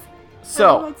 Yes. I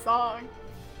So love that song.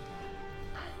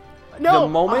 No,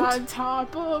 moment- on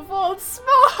top of old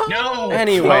smoke. No.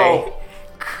 anyway,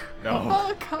 No.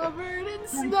 All covered in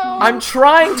snow. I'm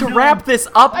trying to wrap this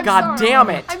up. I'm God sorry. damn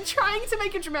it. I'm trying to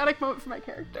make a dramatic moment for my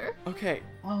character. Okay.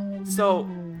 Oh, So-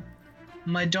 no.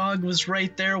 My dog was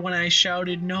right there when I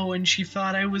shouted no, and she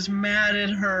thought I was mad at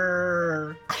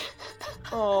her.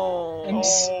 Oh.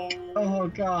 Oh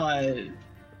God.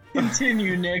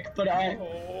 Continue, Nick. But I.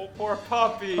 Oh, poor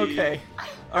puppy. Okay.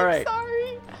 All right.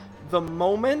 Sorry. The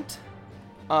moment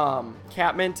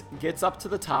Catmint gets up to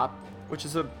the top, which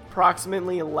is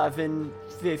approximately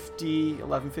 11:50,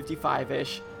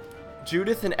 11:55-ish,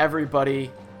 Judith and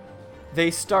everybody, they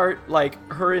start, like,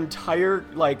 her entire,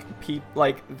 like,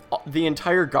 the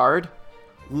entire guard,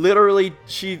 literally,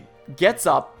 she gets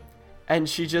up and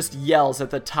she just yells at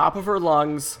the top of her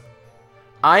lungs,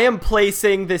 I am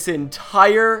placing this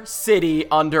entire city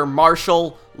under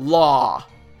martial law.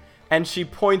 And she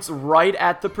points right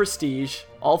at the Prestige,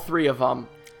 all three of them,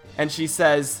 and she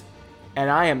says, and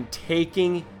I am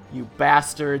taking you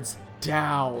bastards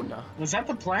down. Was that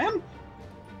the plan?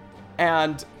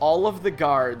 And all of the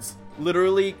guards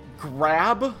literally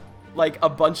grab, like, a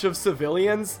bunch of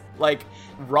civilians, like,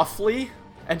 roughly,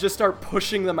 and just start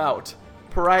pushing them out.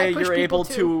 Pariah, I push you're able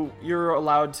people, to, you're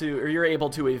allowed to, or you're able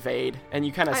to evade, and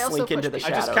you kind of I also slink into push the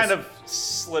people. I shadows. just kind of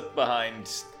slip behind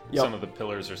Yup. some of the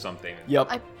pillars or something.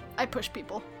 Yep. I push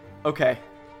people. Okay.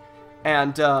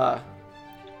 And,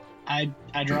 I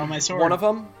draw my sword. one of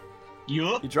them,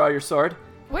 Yup. you draw your sword.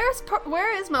 Where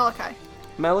is Malachi?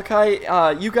 Malachi,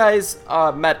 you guys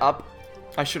met up.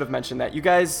 I should have mentioned that. You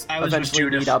guys I was with eventually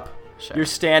Judith. meet up. Sure. You're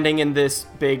standing in this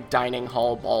big dining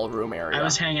hall ballroom area. I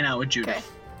was hanging out with Judith. Okay.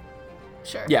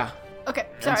 Sure. Yeah. Okay.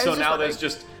 Sorry. And I so was just now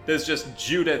wondering. there's just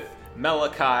Judith,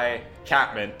 Malachi,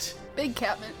 Catmint, Big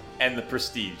Catman. and the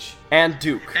Prestige. And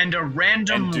Duke. And a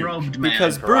random And Duke. robed man.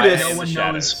 Because Pariah Brutus- no in the one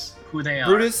shadows. knows who they are.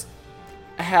 Brutus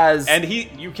has... And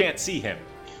you can't see him.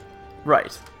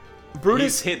 Right.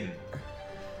 Brutus, He's hidden.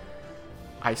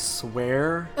 I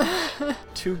swear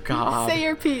To God. Say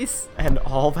your piece. And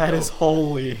all that is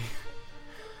holy.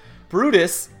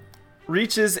 Brutus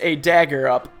reaches a dagger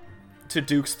up to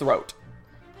Duke's throat.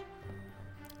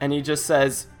 And he just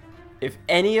says, if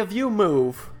any of you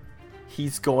move,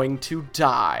 he's going to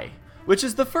die. Which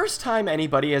is the first time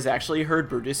anybody has actually heard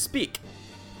Brutus speak.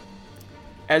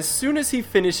 As soon as he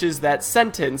finishes that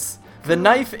sentence, the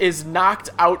knife is knocked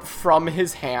out from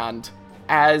his hand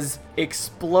as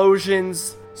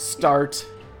explosions start.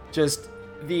 Just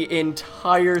the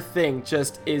entire thing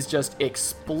is just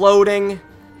exploding.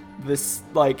 This,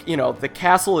 like, you know, the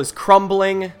castle is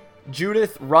crumbling.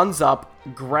 Judith runs up,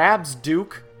 grabs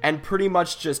Duke, and pretty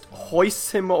much just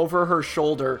hoists him over her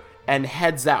shoulder and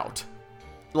heads out.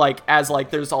 Like, as,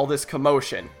 like, there's all this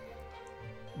commotion.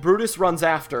 Brutus runs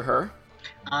after her.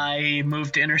 I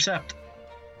move to intercept.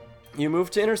 You move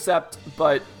to intercept,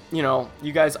 but, you know,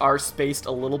 you guys are spaced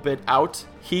a little bit out.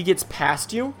 He gets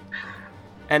past you,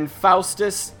 and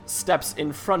Faustus steps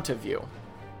in front of you.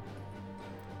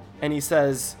 And he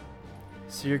says,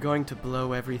 so you're going to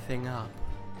blow everything up?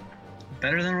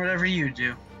 Better than whatever you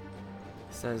do.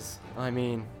 He says, I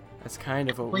mean, that's kind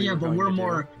of what Well, yeah, we're but going we're to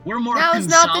more do. Now is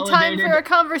not the time for a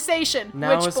conversation.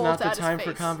 Now Witch is bolt not the at his time for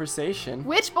face. conversation.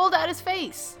 Witch bolt at his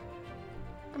face.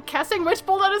 I'm casting Witch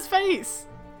bolt at his face.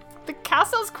 The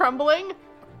castle's crumbling.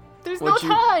 There's What'd no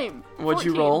you- time. What'd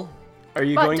you 14. roll? Are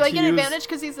you But going do to I get use... advantage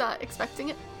because he's not expecting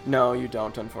it? No, you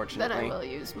don't, Then unfortunately. I will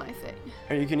use my thing.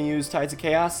 Are you going to use Tides of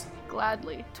Chaos?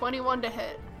 Gladly. 21 to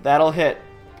hit. That'll hit.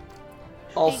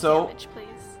 8 Also, damage, please.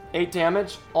 8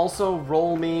 damage. Also,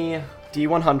 roll me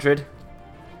D100.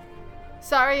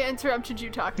 Sorry I interrupted you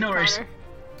talking, No worries. Connor.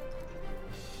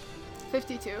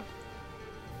 52.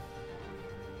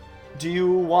 Do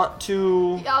you want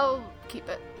to... I'll keep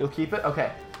it. You'll keep it?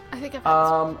 Okay. I think I've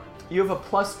had You have a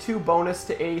 +2 bonus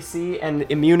to AC and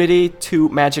immunity to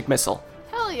magic missile.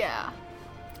 Hell yeah.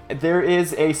 There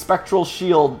is a spectral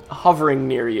shield hovering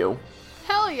near you.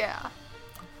 Hell yeah.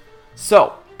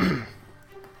 So,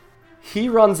 he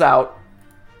runs out.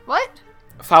 What?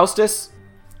 Faustus...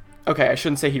 Okay, I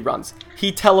shouldn't say he runs.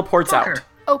 He teleports out, Fucker.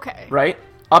 Okay. right?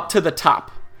 Up to the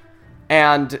top.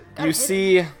 And you hit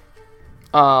see,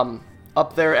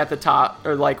 up there at the top,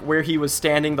 or like where he was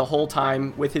standing the whole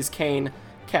time with his cane,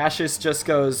 Cassius just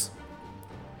goes,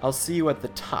 I'll see you at the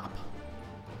top.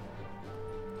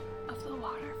 Of the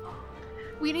waterfall.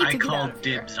 We need I to get call out of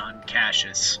here. dibs on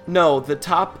Cassius. No, the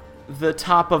top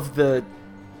of the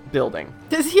building.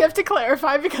 Does he have to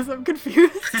clarify because I'm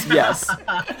confused? Yes.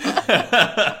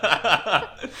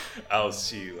 I'll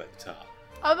see you at the top.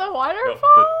 Of the No,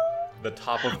 waterfall? the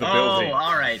top of the Oh, building.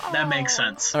 alright. That makes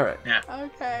sense. All right. Yeah.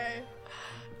 Okay.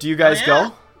 Do you guys Oh, yeah?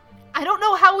 go? I don't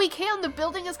know how we can. The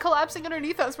building is collapsing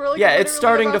underneath us. We're like Yeah, it's literally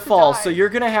starting to about fall, die. so you're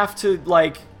gonna have to,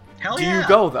 like, Hell do yeah. you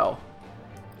go, though?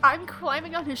 I'm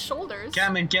climbing on his shoulders.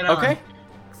 Gammon, get on. Okay.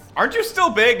 Aren't you still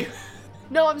big?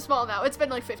 No, I'm small now. It's been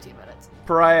like 15 minutes.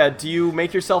 Pariah, do you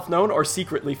make yourself known or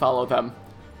secretly follow them?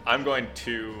 I'm going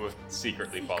to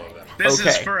secretly follow them. This is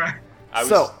Okay. for I was,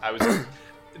 So- I was,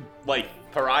 like,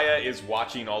 Pariah is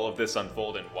watching all of this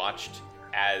unfold and watched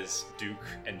as Duke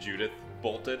and Judith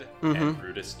bolted and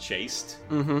Brutus chased,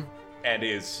 and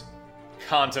is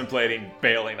contemplating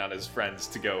bailing on his friends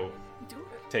to go Do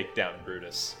it. take down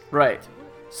Brutus, Right.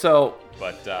 So,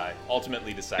 but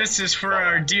ultimately decided. This is to for follow.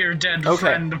 our dear dead Okay.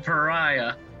 friend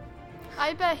Pariah.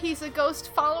 I bet he's a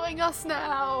ghost following us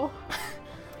now.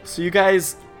 so you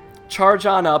guys charge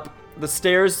on up. The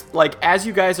stairs, like, as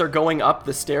you guys are going up,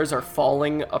 the stairs are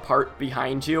falling apart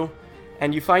behind you,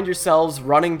 and you find yourselves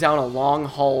running down a long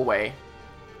hallway.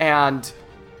 And,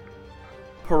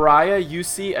 Pariah, you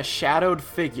see a shadowed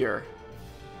figure,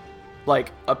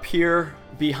 like, appear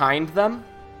behind them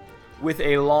with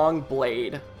a long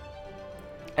blade.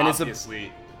 And it's a...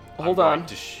 Obviously, Hold I'm on. going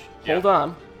to Hold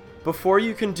on. Before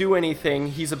you can do anything,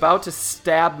 he's about to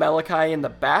stab Malachi in the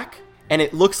back, and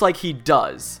it looks like he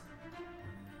does.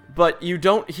 But you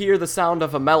don't hear the sound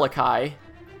of a Malachi,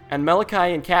 and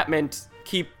Malachi and Catmint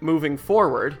keep moving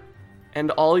forward, and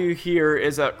all you hear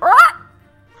is a...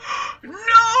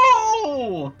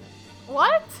 No!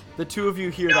 What? The two of you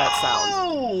hear that sound.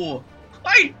 No!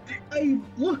 I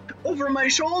look over my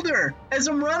shoulder as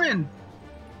I'm running.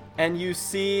 And you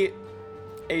see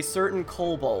a certain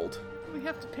kobold We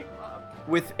have to pick him up.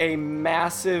 with a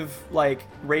massive, like,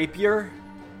 rapier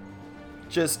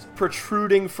just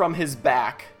protruding from his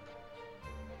back.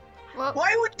 Well,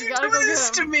 Why would we you gotta do go get this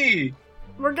to him. me?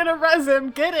 We're gonna res him.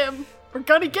 Get him. We're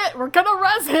gonna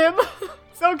res him.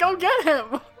 So go get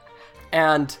him.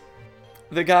 And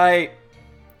the guy,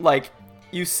 like,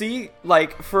 you see,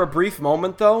 like, for a brief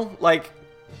moment, though, like,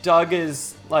 Doug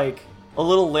is, like, a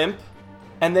little limp.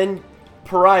 And then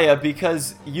Pariah,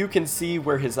 because you can see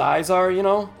where his eyes are, you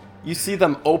know? You see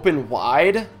them open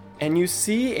wide, and you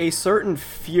see a certain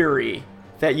fury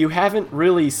that you haven't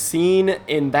really seen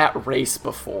in that race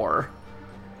before.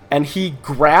 And he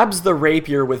grabs the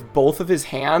rapier with both of his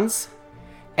hands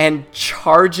and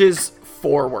charges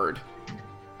forward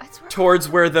towards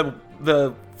where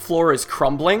the floor is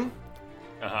crumbling.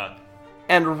 Uh-huh.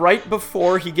 And right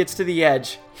before he gets to the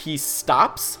edge, he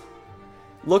stops,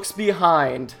 looks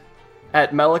behind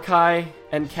at Malachi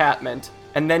and Catmint,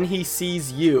 and then he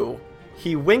sees you.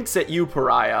 He winks at you,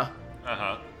 Pariah.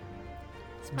 Uh-huh.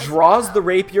 Draws the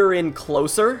rapier in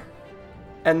closer,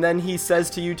 and then he says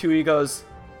to you two, he goes,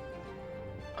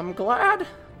 I'm glad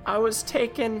I was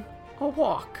taking a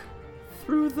walk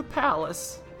through the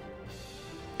palace.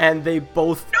 And they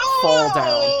both fall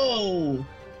down.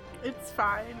 It's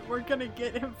fine. We're gonna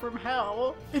get him from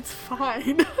hell. It's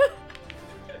fine.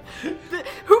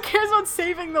 Who cares about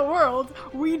saving the world?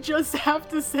 We just have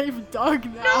to save Doug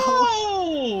now.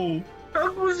 No!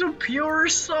 Doug was a pure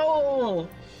soul!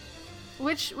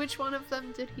 Which one of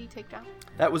them did he take down?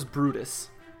 That was Brutus.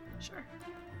 Sure.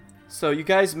 So you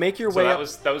guys make your So way that up.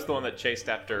 was the one that chased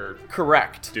after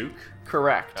Correct. Duke?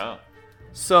 Correct. Oh.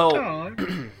 So Oh.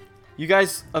 you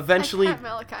guys eventually... I pat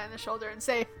Malachi on the shoulder and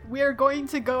say, We're going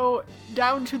to go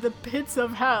down to the pits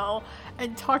of hell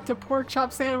and talk to Pork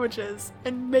Chop Sandwiches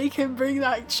and make him bring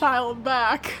that child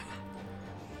back.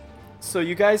 So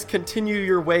you guys continue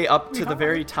your way up to the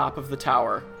very top of the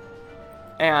tower.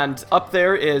 And up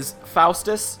there is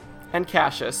Faustus and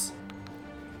Cassius.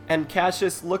 And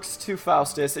Cassius looks to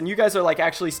Faustus, and you guys are like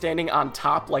actually standing on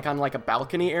top, like on like a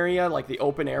balcony area, like the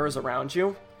open air is around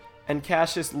you. And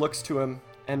Cassius looks to him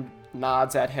and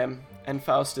nods at him, and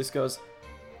Faustus goes,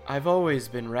 I've always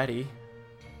been ready.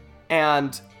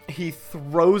 And he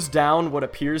throws down what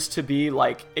appears to be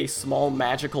like a small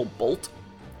magical bolt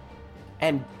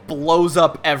and blows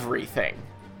up everything.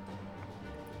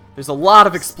 There's a lot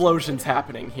of explosions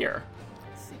happening here.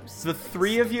 seems The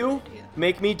three of you idea.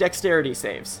 make me dexterity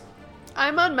saves.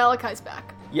 I'm on Malachi's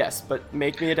back. Yes, but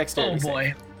make me a Oh dexterity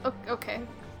boy. Okay.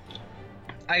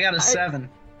 I got a 7. save.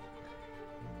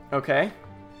 Okay,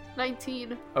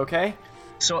 19. okay.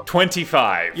 So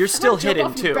 25. You're still Jump hidden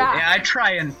off your too. back. yeah, I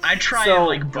try and So-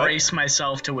 like brace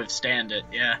myself to withstand it.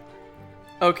 Yeah.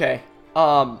 Okay.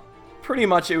 Pretty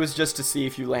much it was just to see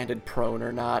if you landed prone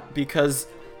or not, because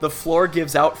the floor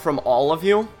gives out from all of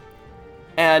you,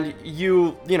 and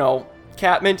you know,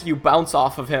 Catmint, you bounce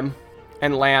off of him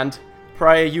and land.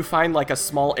 Pariah, you find like a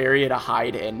small area to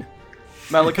hide in.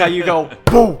 Malachi, you go,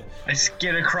 boom! I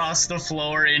skid across the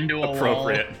floor into a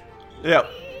Appropriate. Yep.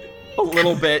 A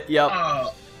little bit, yep.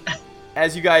 wall.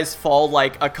 As you guys fall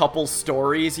like a couple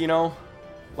stories, you know,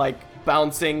 like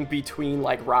bouncing between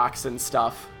like rocks and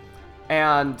stuff.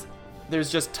 And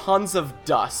there's just tons of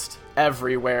dust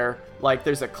everywhere, like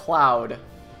there's a cloud.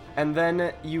 And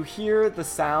then you hear the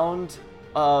sound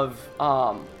of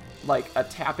like a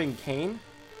tapping cane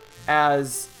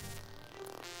as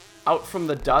out from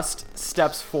the dust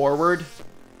steps forward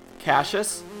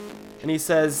Cassius, and he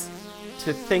says,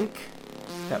 to think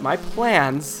that my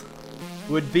plans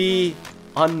would be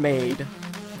unmade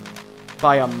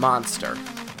by a monster,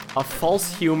 a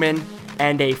false human,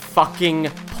 and a fucking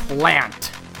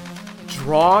plant.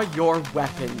 Draw your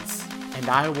weapons, and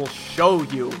I will show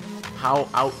you how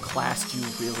outclassed you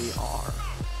really are.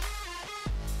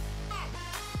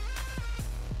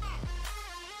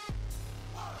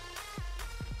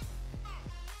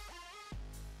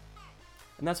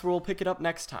 And that's where we'll pick it up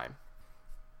next time.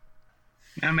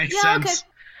 That makes Yeah, okay. sense.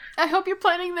 I hope you're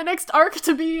planning the next arc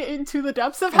to be into the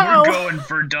depths of We're hell. going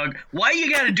for Doug. Why you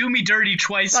gotta do me dirty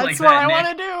twice That's like what that, I Nick?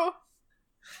 want to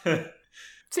do. And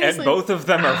Seriously, both of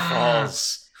them are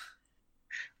falls.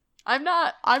 I'm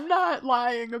not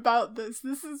lying about this.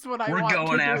 This is what I We're want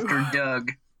going to after do.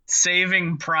 Doug.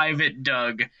 Saving Private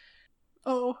Doug.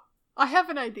 Oh, I have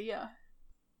an idea.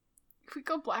 If we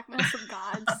go blackmail some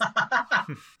gods.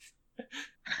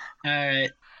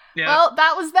 Alright. Yeah. Well,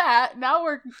 that was that. Now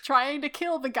we're trying to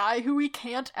kill the guy who we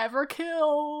can't ever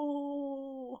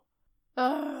kill.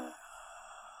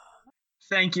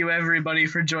 Thank you, everybody,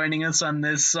 for joining us on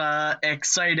this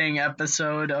exciting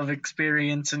episode of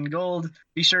Experience in Gold.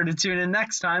 Be sure to tune in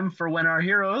next time for when our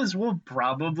heroes will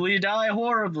probably die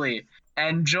horribly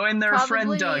and join their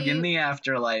friend Doug in the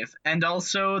afterlife, and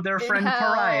also their friend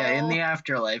Pariah in hell. the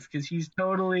afterlife, because he's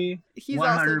totally He's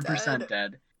also 100%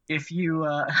 dead. If you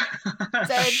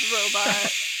Dead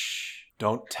robot.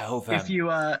 Don't tell them. if you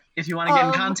want to get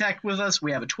in contact with us,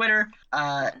 we have a Twitter.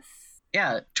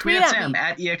 Yeah, tweet at at Sam me.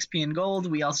 at EXP and Gold.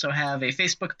 We also have a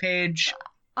Facebook page.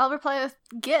 I'll reply with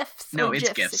gifts. No, or it's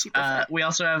GIFs, gifts. if you prefer. We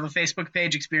also have a Facebook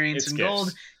page, Experience It's in gifts.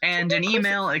 Gold, and an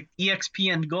email,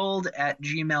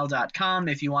 expandgold@gmail.com,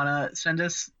 if you want to send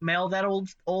us mail that old,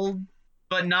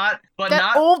 but not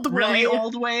old really way.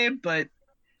 old way, but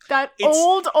That It's-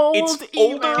 old It's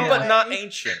email. older, but way. not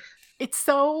ancient. It's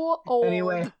so old.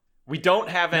 anyway. We don't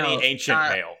have any No, ancient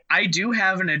mail. I do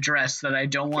have an address that I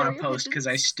don't want Carrier to post because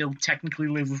I pigeons. still technically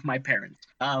live with my parents.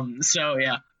 So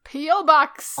yeah. P.O.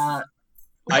 Box. I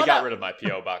What got up? rid of my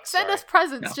P.O. box. Send sorry. us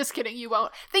presents. No. Just kidding, you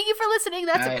won't. Thank you for listening.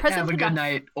 That's a present Have a enough. good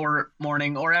night, or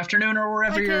morning, or afternoon, or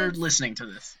wherever Bye, you're kids. listening to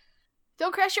this.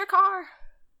 Don't crash your car.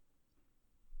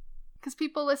 Because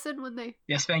people listen when they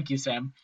Yes, thank you, Sam.